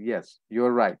 correct. Yes,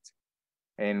 you're right.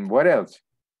 And what else?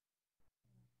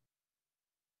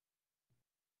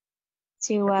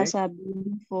 She was a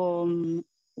beautiful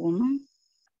woman.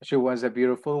 She was a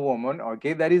beautiful woman.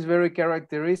 Okay, that is very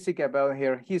characteristic about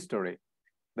her history.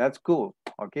 That's cool.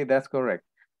 Okay, that's correct.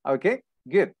 Okay,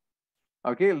 good.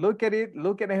 Okay, look at it.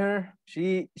 Look at her.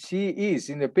 She is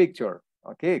in the picture.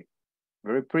 Okay,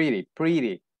 very pretty.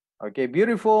 Okay,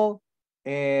 beautiful.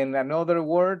 And another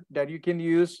word that you can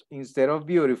use instead of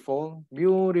beautiful,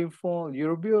 you're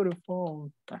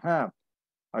beautiful.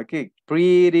 Okay,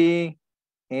 pretty.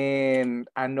 And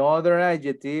another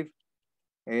adjective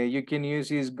You can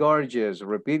use is gorgeous.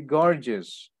 Repeat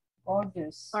gorgeous.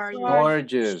 Gorgeous.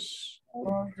 Gorgeous.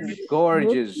 Gorgeous.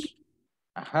 Gorgeous.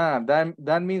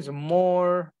 That means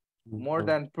more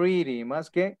than pretty.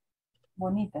 Más que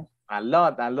Bonita. a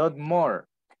lot more.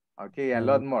 Okay, a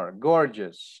lot more.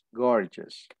 Gorgeous.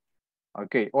 Gorgeous.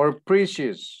 Okay, or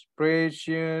precious.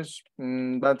 Precious.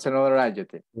 That's another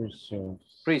adjective.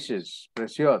 Precious.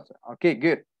 Preciosa. Okay,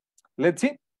 good. Let's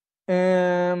see.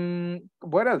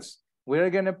 What else? We're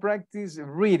gonna practice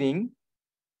reading,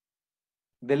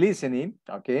 the listening.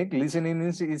 Okay, listening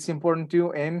is important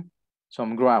too, and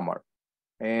some grammar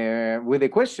with the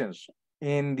questions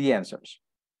and the answers.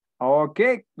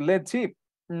 Okay, let's see.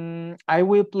 I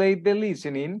will play the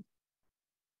listening.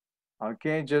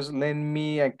 Okay, just let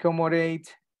me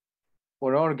accommodate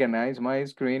or organize my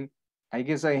screen. I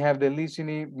guess I have the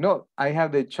listening. No, I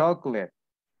have the chocolate.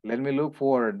 Let me look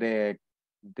for the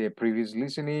previous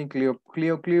listening. Clio.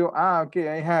 Okay,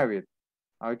 I have it.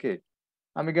 Okay,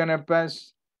 I'm gonna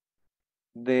pass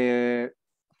the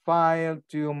file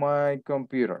to my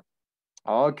computer.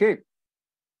 Okay.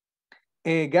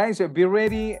 Guys, be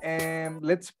ready and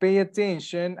let's pay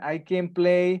attention. I can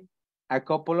play a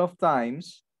couple of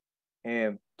times,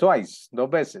 twice, dos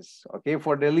veces, okay,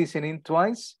 for the listening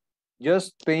twice.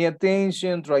 Just pay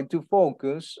attention, try to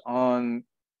focus on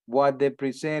what the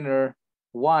presenter,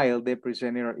 while the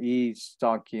presenter is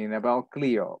talking about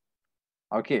Clio.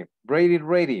 Okay,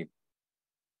 ready.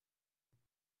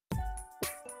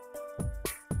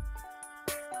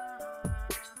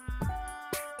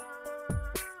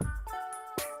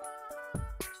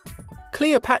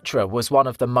 Cleopatra was one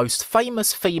of the most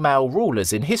famous female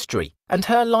rulers in history, and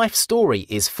her life story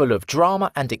is full of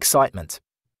drama and excitement.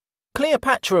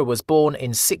 Cleopatra was born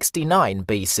in 69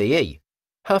 BCE.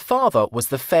 Her father was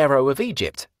the Pharaoh of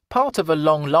Egypt, part of a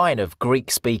long line of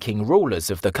Greek-speaking rulers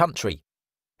of the country.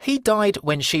 He died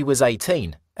when she was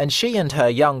 18, and she and her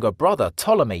younger brother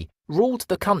Ptolemy ruled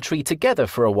the country together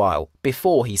for a while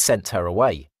before he sent her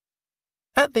away.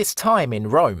 At this time in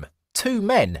Rome, two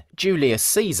men, Julius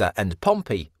Caesar and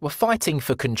Pompey, were fighting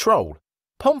for control.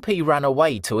 Pompey ran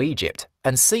away to Egypt,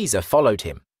 and Caesar followed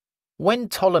him. When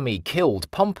Ptolemy killed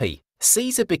Pompey,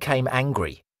 Caesar became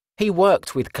angry. He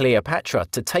worked with Cleopatra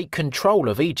to take control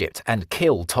of Egypt and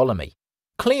kill Ptolemy.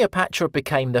 Cleopatra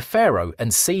became the pharaoh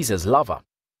and Caesar's lover.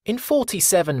 In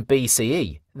 47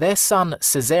 BCE, their son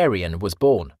Caesarion was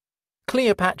born.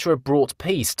 Cleopatra brought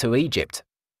peace to Egypt.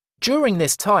 During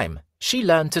this time, she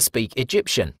learned to speak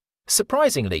Egyptian.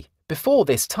 Surprisingly, before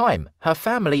this time, her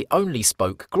family only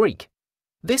spoke Greek.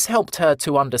 This helped her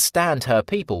to understand her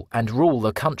people and rule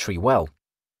the country well.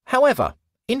 However,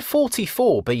 in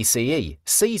 44 BCE,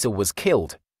 Caesar was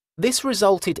killed. This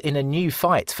resulted in a new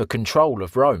fight for control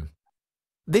of Rome.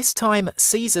 This time,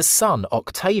 Caesar's son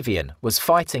Octavian was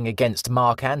fighting against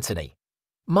Mark Antony.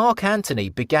 Mark Antony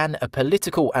began a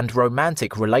political and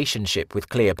romantic relationship with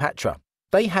Cleopatra.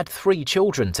 They had 3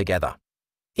 children together.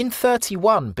 In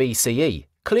 31 BCE,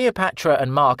 Cleopatra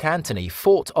and Mark Antony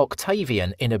fought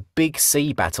Octavian in a big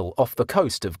sea battle off the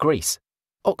coast of Greece.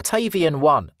 Octavian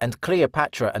won, and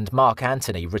Cleopatra and Mark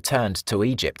Antony returned to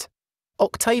Egypt.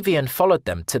 Octavian followed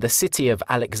them to the city of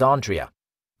Alexandria.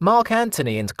 Mark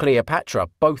Antony and Cleopatra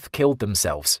both killed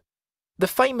themselves. The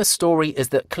famous story is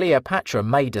that Cleopatra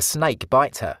made a snake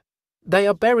bite her. They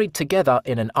are buried together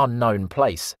in an unknown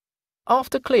place.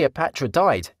 After Cleopatra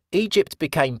died, Egypt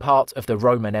became part of the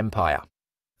Roman Empire.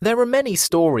 There are many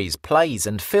stories, plays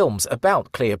and films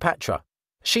about Cleopatra.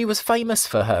 She was famous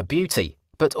for her beauty,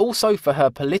 but also for her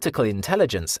political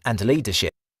intelligence and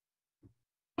leadership.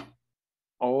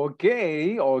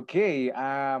 Okay.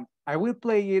 I will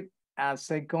play it a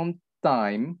second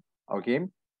time. Okay.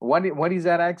 What is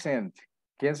that accent?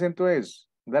 ¿Qué acento es?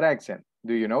 That accent.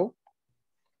 Do you know?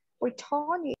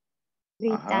 Britannia.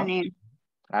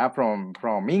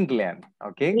 From England.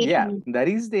 Okay. Yeah, that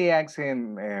is the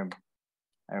accent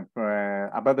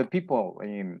about the people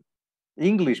in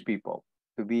English people,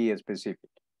 to be specific.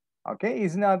 Okay,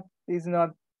 it's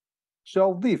not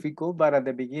so difficult, but at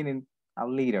the beginning a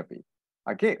little bit.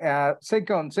 Okay,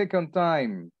 second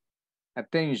time.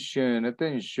 Attention.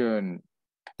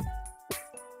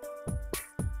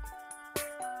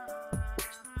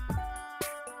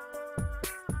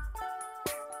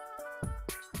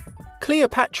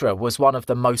 Cleopatra was one of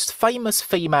the most famous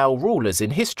female rulers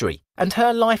in history, and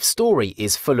her life story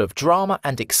is full of drama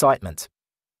and excitement.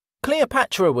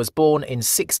 Cleopatra was born in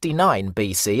 69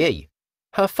 BCE.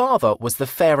 Her father was the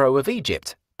Pharaoh of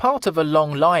Egypt, part of a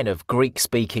long line of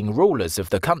Greek-speaking rulers of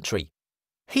the country.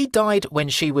 He died when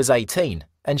she was 18,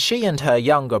 and she and her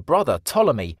younger brother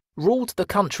Ptolemy ruled the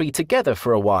country together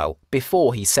for a while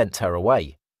before he sent her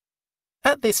away.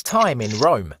 At this time in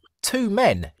Rome, two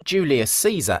men, Julius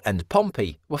Caesar and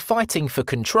Pompey, were fighting for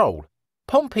control.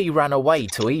 Pompey ran away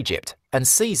to Egypt, and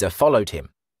Caesar followed him.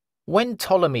 When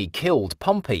Ptolemy killed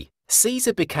Pompey,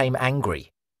 Caesar became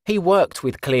angry. He worked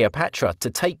with Cleopatra to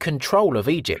take control of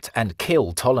Egypt and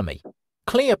kill Ptolemy.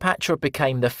 Cleopatra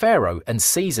became the pharaoh and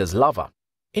Caesar's lover.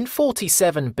 In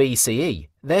 47 BCE,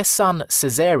 their son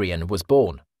Caesarion was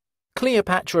born.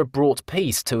 Cleopatra brought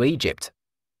peace to Egypt.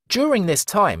 During this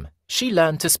time, she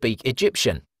learned to speak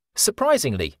Egyptian.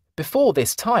 Surprisingly, before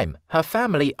this time, her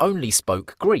family only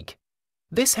spoke Greek.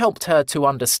 This helped her to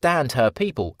understand her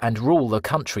people and rule the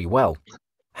country well.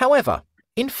 However,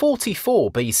 in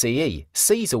 44 BCE,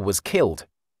 Caesar was killed.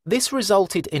 This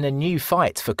resulted in a new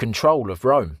fight for control of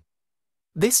Rome.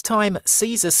 This time,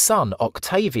 Caesar's son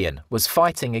Octavian was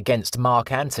fighting against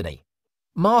Mark Antony.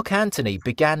 Mark Antony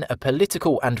began a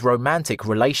political and romantic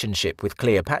relationship with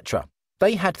Cleopatra.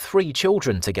 They had 3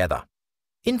 children together.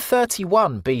 In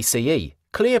 31 BCE,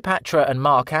 Cleopatra and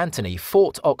Mark Antony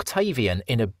fought Octavian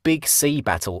in a big sea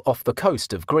battle off the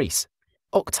coast of Greece.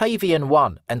 Octavian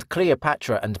won, and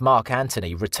Cleopatra and Mark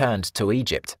Antony returned to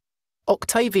Egypt.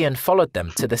 Octavian followed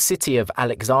them to the city of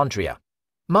Alexandria.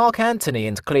 Mark Antony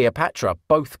and Cleopatra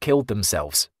both killed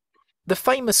themselves. The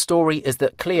famous story is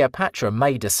that Cleopatra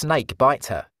made a snake bite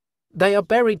her. They are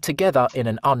buried together in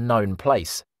an unknown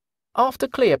place. After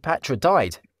Cleopatra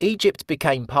died, Egypt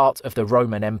became part of the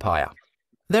Roman Empire.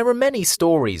 There are many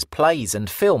stories, plays and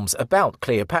films about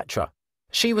Cleopatra.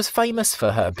 She was famous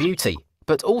for her beauty,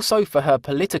 but also for her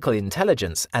political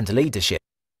intelligence and leadership.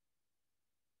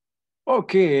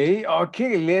 Okay,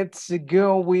 let's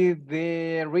go with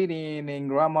the reading and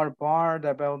grammar part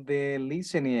about the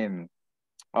listening.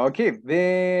 Okay,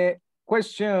 the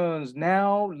questions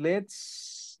now,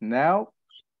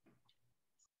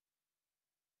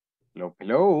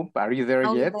 hello, are you there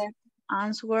yet?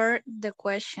 Answer the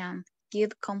question.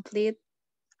 Give complete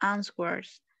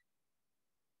answers.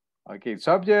 Okay,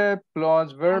 subject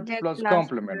plus verb Subject plus plus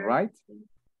complement, verb. right?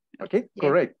 Okay, Yeah.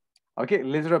 correct. Okay,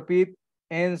 let's repeat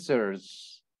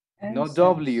answers. No Answers.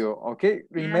 W, okay?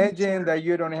 Imagine Answers. that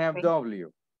you don't have Okay.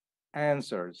 W.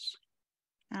 Answers.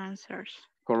 Answers.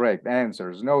 Correct,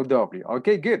 answers, no W.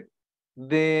 Okay, good.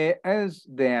 The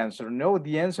answer no.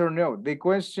 The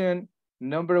question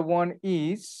number 1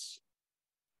 is,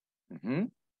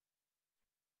 Can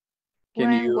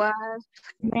When you, was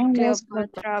When was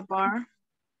Cleopatra born?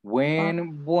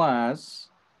 when was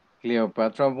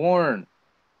Cleopatra born?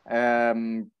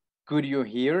 Could you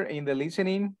hear in the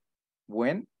listening?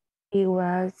 When? It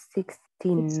was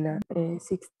 69.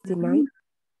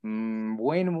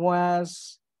 When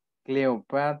was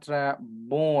Cleopatra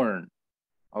born?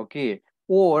 Okay,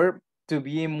 or to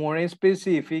be more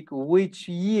specific, which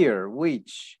year?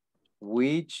 Which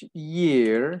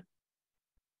year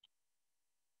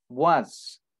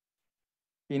was?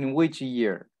 In which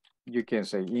year? You can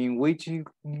say, in which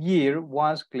year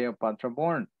was Cleopatra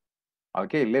born?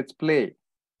 Okay, let's play.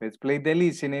 Let's play the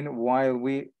listening while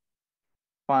we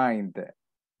find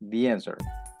the answer.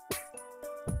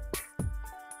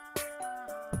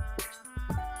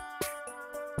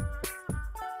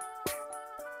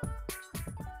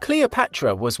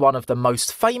 Cleopatra was one of the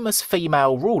most famous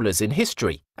female rulers in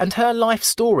history, and her life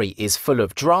story is full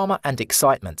of drama and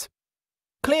excitement.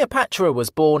 Cleopatra was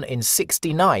born in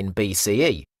 69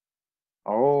 BCE.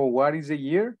 Oh, what is the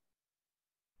year?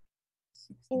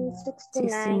 In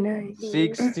 69.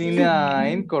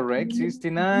 69, correct,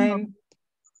 69.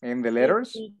 And the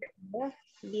letters?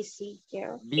 BC.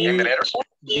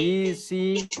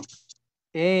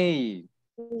 BCA.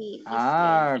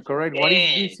 Ah, correct. What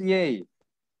is BCA?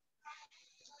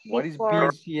 What is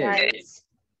BCA?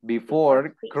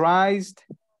 Before Christ.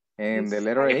 And the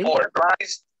letter A? Before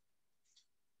Christ.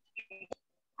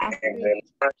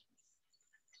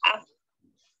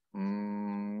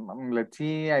 Let's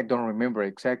see, I don't remember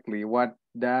exactly what's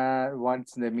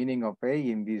the meaning of A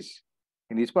in this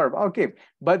verb. Okay,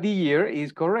 but the year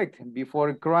is correct.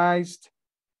 Before Christ.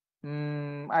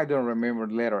 I don't remember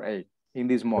letter A in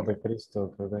this moment.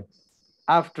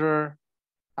 After,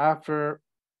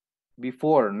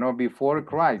 before, no, before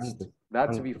Christ.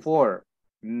 That's before,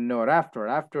 not after.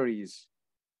 After is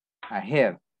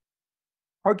ahead.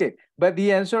 Okay, but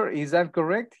the answer, is that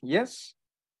correct? Yes?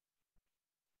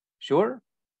 Sure?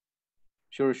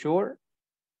 Sure?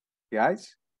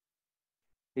 Guys?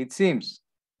 It seems,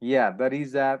 yeah, that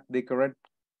is the correct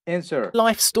answer.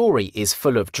 Life story is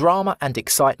full of drama and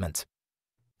excitement.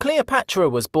 Cleopatra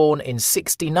was born in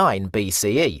 69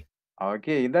 BCE.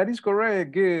 Okay, that is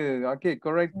correct. Good. Okay,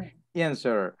 correct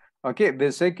answer. Okay,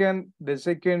 the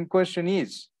second question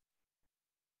is.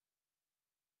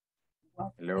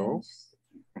 What Hello? else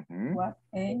What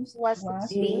age Was was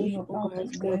he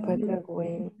Cleopatra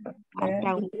when When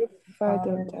her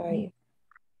father died.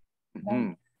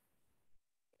 Mhm.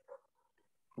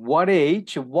 What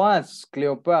age was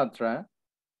Cleopatra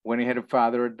when her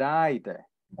father died?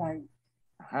 died?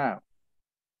 Uh-huh.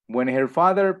 When her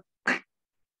father,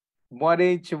 what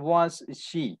age was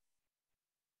she?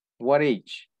 What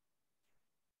age?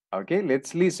 Okay,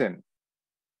 let's listen.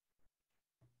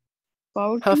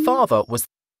 Her father was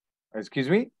Excuse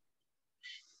me?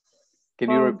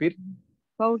 Can you repeat?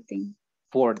 14.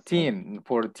 14.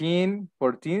 14.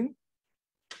 14?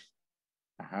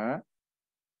 Uh-huh.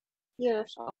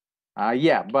 years old?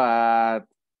 Yeah, but,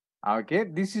 okay,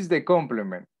 this is the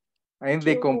complement. And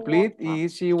the She complete was.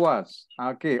 is she was.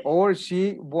 Okay, or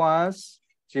she was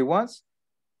She was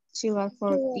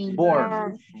 14.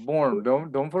 born. Born.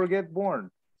 Don't forget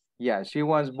born. Yeah, she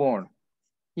was born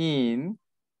in,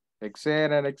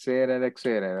 etc., etc.,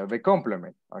 etc. The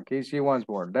complement. Okay, she was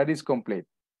born. That is complete.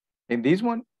 And this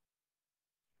one?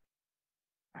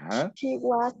 She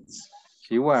was.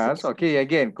 She was. Okay,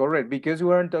 again, correct. Because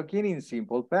we aren't talking in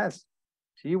simple past.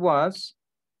 She was.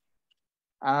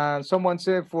 And someone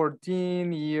said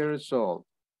 14 years old.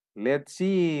 Let's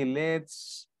see.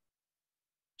 Let's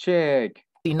check.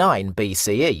 69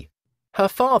 BCE. Her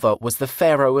father was the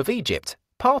Pharaoh of Egypt,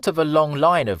 part of a long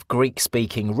line of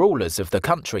Greek-speaking rulers of the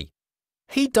country.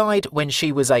 He died when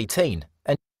she was 18,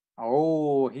 and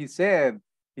Oh, he said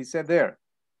there.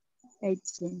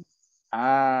 18.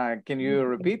 Can you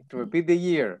repeat? Repeat the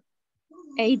year.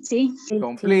 18.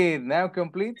 Complete. Now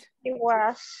complete. She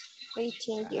was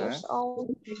 18 years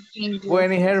old. 18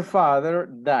 When years her father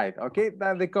died. Okay,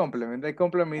 that's the complement. The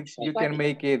complement, you can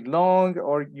make it long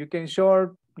or you can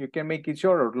short. You can make it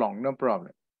short or long, no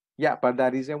problem. Yeah, but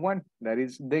that is a one. That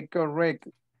is the correct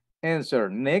answer.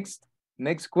 Next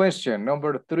question,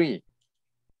 number 3.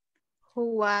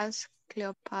 Who was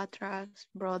Cleopatra's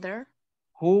brother?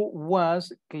 Who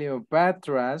was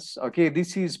Cleopatra's? Okay,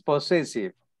 this is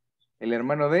possessive. El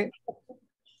hermano de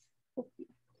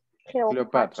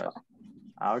Cleopatra.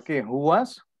 Okay, who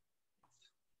was?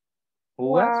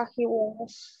 Who was? He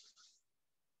was.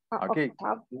 Okay,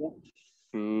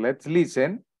 let's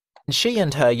listen. she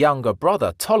and her younger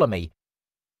brother Ptolemy.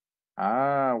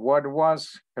 What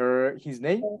was his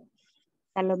name?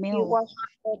 He was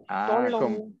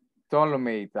Ptolemy.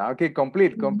 Ptolemy. Okay,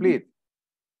 complete.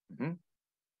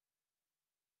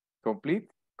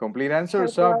 Complete answer,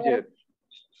 subject.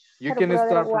 You can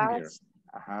start from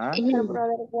here. Her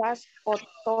brother was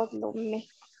Ptolemy.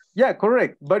 Yeah,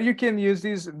 correct. But you can use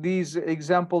this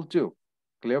example too.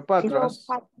 Cleopatra's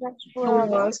brother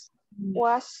was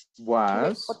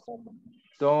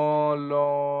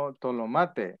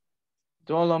Ptolomate.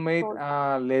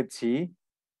 Ptolomate, let's see.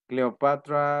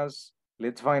 Cleopatra's,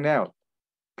 let's find out.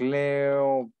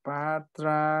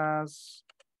 Cleopatra's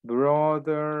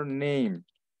brother name.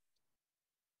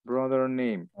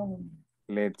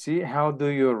 Let's see, how do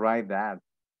you write that?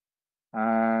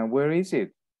 Where is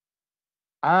it?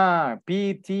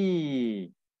 PT.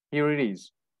 Here it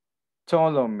is.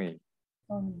 Ptolemy.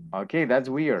 Okay, that's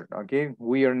weird. Okay,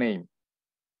 weird name.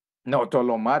 No,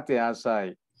 Ptolomate as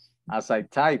I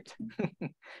typed.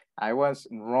 I was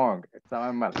wrong.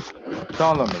 Estaba mal.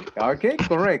 Ptolemy. Okay,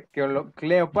 correct.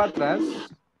 Cleopatra's.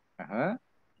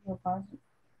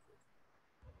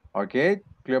 Okay,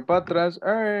 Cleopatra's.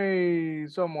 Hey,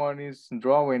 someone is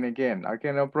drawing again.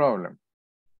 Okay, no problem.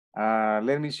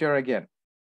 Let me share again.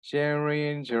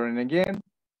 Sharing again.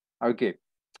 Okay.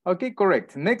 Okay,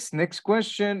 correct. Next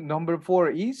question, number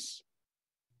 4 is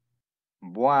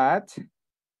what?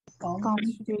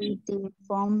 Country did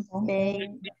Pompey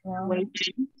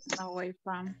Away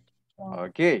from.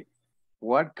 Okay.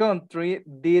 What country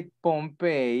did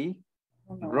Pompey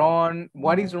run?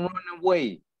 What is run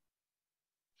away?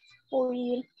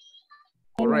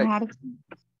 Correct.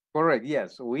 Correct,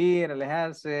 yes. Huir,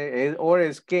 alejarse, or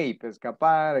escape,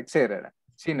 escapar, etc.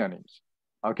 Synonyms.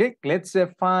 Okay, let's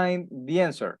find the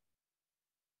answer.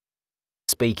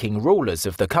 Speaking rulers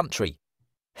of the country.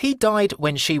 He died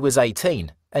when she was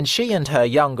 18, and she and her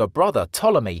younger brother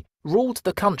Ptolemy ruled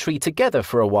the country together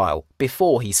for a while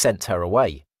before he sent her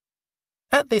away.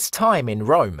 At this time in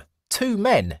Rome, 2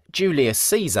 men, Julius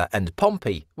Caesar and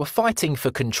Pompey, were fighting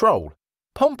for control.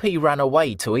 Pompey ran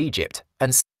away to Egypt,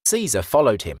 and Caesar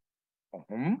followed him.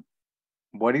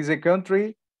 What is the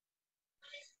country?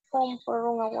 Pompey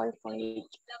ran away from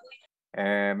Egypt.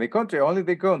 The country, only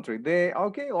the country. They,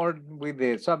 okay, or with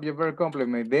the subject verb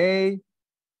complement. They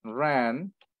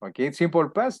ran, okay, simple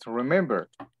past, remember.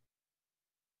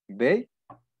 They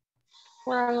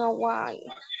ran away.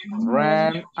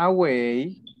 Ran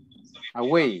away.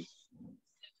 Away.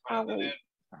 Away.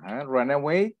 Run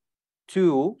away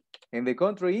to, and the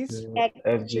country is?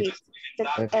 Egypt.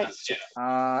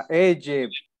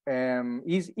 Egypt.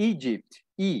 Is Egypt.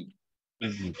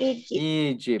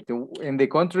 Egypt. And the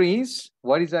country is?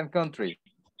 What is that country?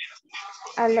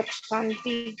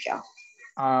 Alexandria.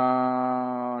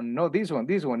 No, this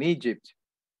one, Egypt.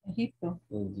 Egipto.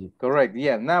 Correct.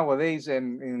 Yeah, nowadays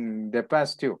and in the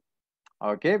past too.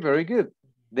 Okay, very good.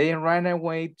 They ran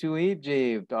away to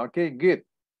Egypt. Okay, good.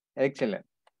 Excellent.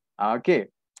 Okay,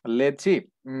 let's see.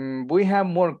 We have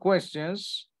more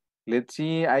questions. Let's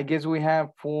see. I guess we have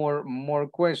 4 more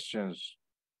questions.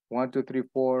 1, 2, 3,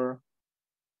 4.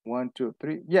 1, 2,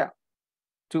 3. Yeah,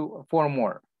 4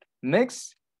 more.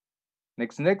 Next.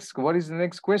 What is the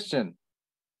next question?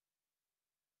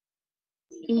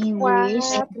 What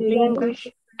language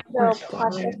the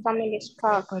Patrick family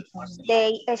spoke?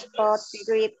 They spoke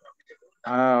Greek.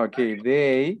 Okay,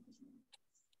 they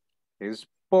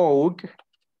spoke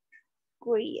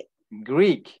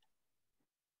Greek.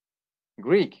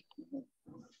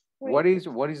 What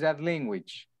is that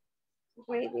language?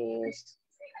 Greek is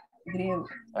Griego.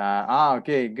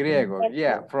 Okay, Griego.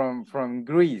 Yeah, from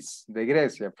Greece, de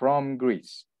Grecia, from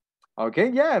Greece. Okay,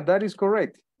 yeah, that is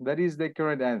correct. That is the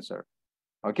correct answer.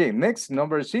 Okay, next,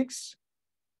 number 6.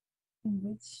 In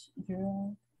which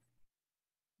year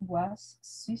was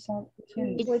Caesar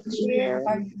killed? which year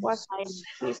was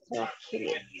Caesar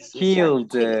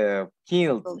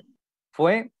Killed.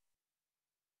 Fue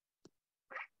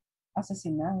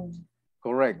Asesinado.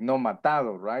 correct. No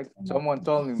matado, right? Someone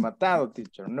told me matado,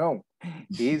 teacher. No,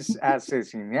 he's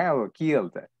asesinado,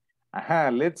 killed.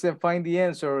 Let's find the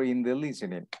answer in the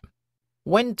listening.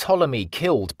 When Ptolemy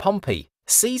killed Pompey,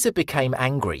 Caesar became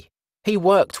angry. He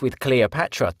worked with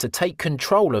Cleopatra to take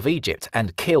control of Egypt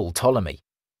and kill Ptolemy.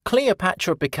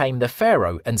 Cleopatra became the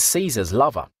pharaoh and Caesar's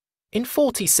lover. In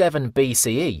 47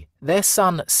 BCE, their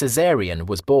son Caesarion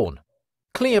was born.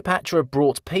 Cleopatra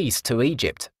brought peace to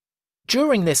Egypt.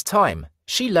 During this time,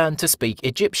 she learned to speak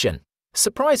Egyptian.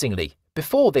 Surprisingly,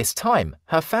 before this time,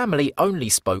 her family only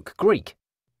spoke Greek.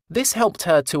 This helped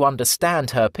her to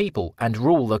understand her people and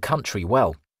rule the country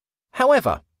well.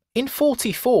 However, in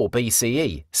 44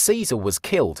 BCE, Caesar was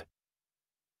killed.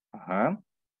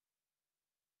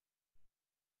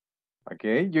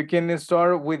 Okay, you can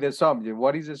start with the subject.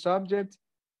 What is the subject?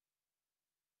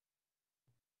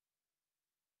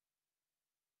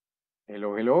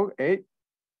 Hello. Hey,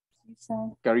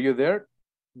 are you there?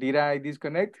 Did I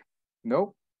disconnect?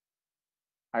 No,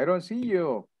 I don't see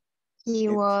you. He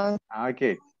was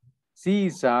Okay.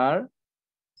 Caesar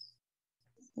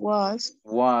was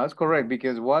correct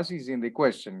because was is in the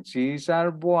question.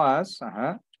 Caesar was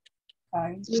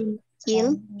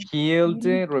killed.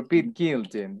 Repeat, killed.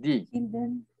 D.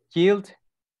 Killed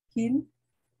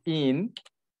in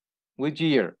which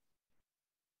year?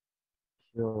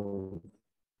 And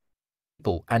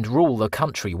rule the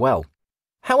country well.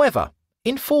 However,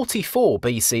 in 44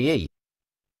 BCE,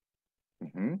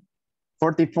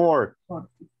 44.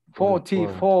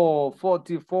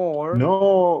 44.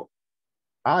 No.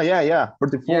 Yeah.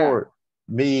 44.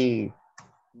 Yeah.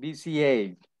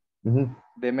 BCA.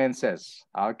 The man says.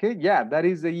 Okay, yeah, that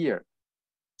is the year.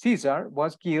 Caesar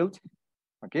was killed.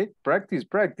 Okay, practice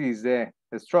the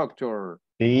structure.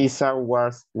 Caesar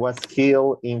was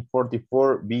killed in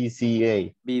 44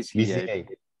 BCA.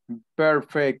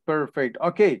 Perfect.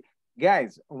 Okay,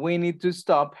 guys, we need to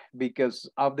stop because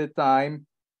of the time.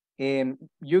 And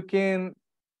you can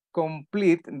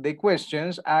complete the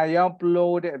questions. I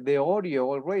upload the audio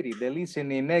already, the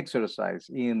listening exercise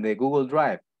in the Google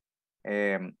Drive,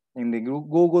 in the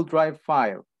Google Drive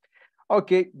file.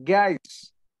 Okay,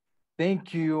 guys,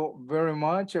 thank you very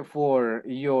much for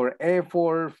your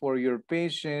effort, for your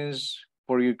patience,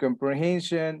 for your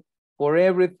comprehension, for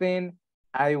everything.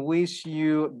 I wish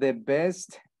you the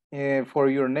best for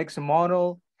your next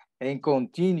model and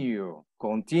continue,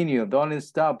 don't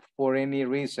stop for any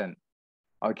reason.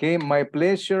 Okay, my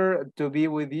pleasure to be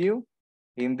with you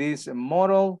in this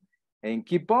model and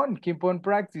keep on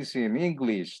practicing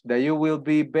English, that you will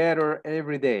be better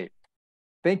every day.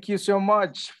 Thank you so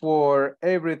much for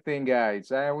everything,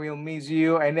 guys. I will miss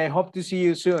you and I hope to see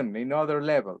you soon in other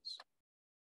levels.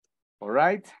 All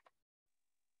right?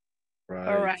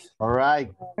 All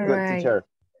right. Good, teacher.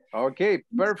 Okay,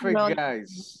 perfect,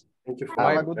 guys. Thank you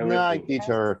Have a good night,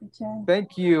 teacher.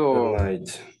 Thank you. Good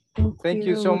night. Thank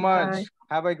you so much.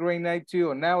 Have a great night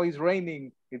too. Now it's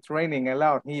raining. It's raining a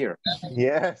lot here.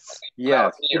 Yes.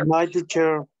 Good night,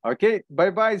 teacher. Okay,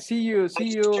 bye-bye. See you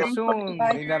soon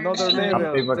in another level.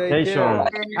 Happy Take vacation. care.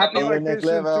 Happy See you next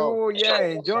vacation level. too. Yeah,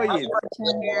 enjoy it.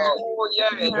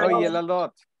 Enjoy it a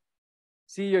lot.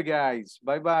 See you guys.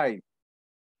 Bye-bye.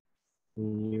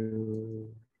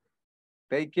 You.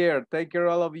 Take care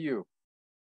all of you.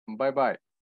 Bye-bye.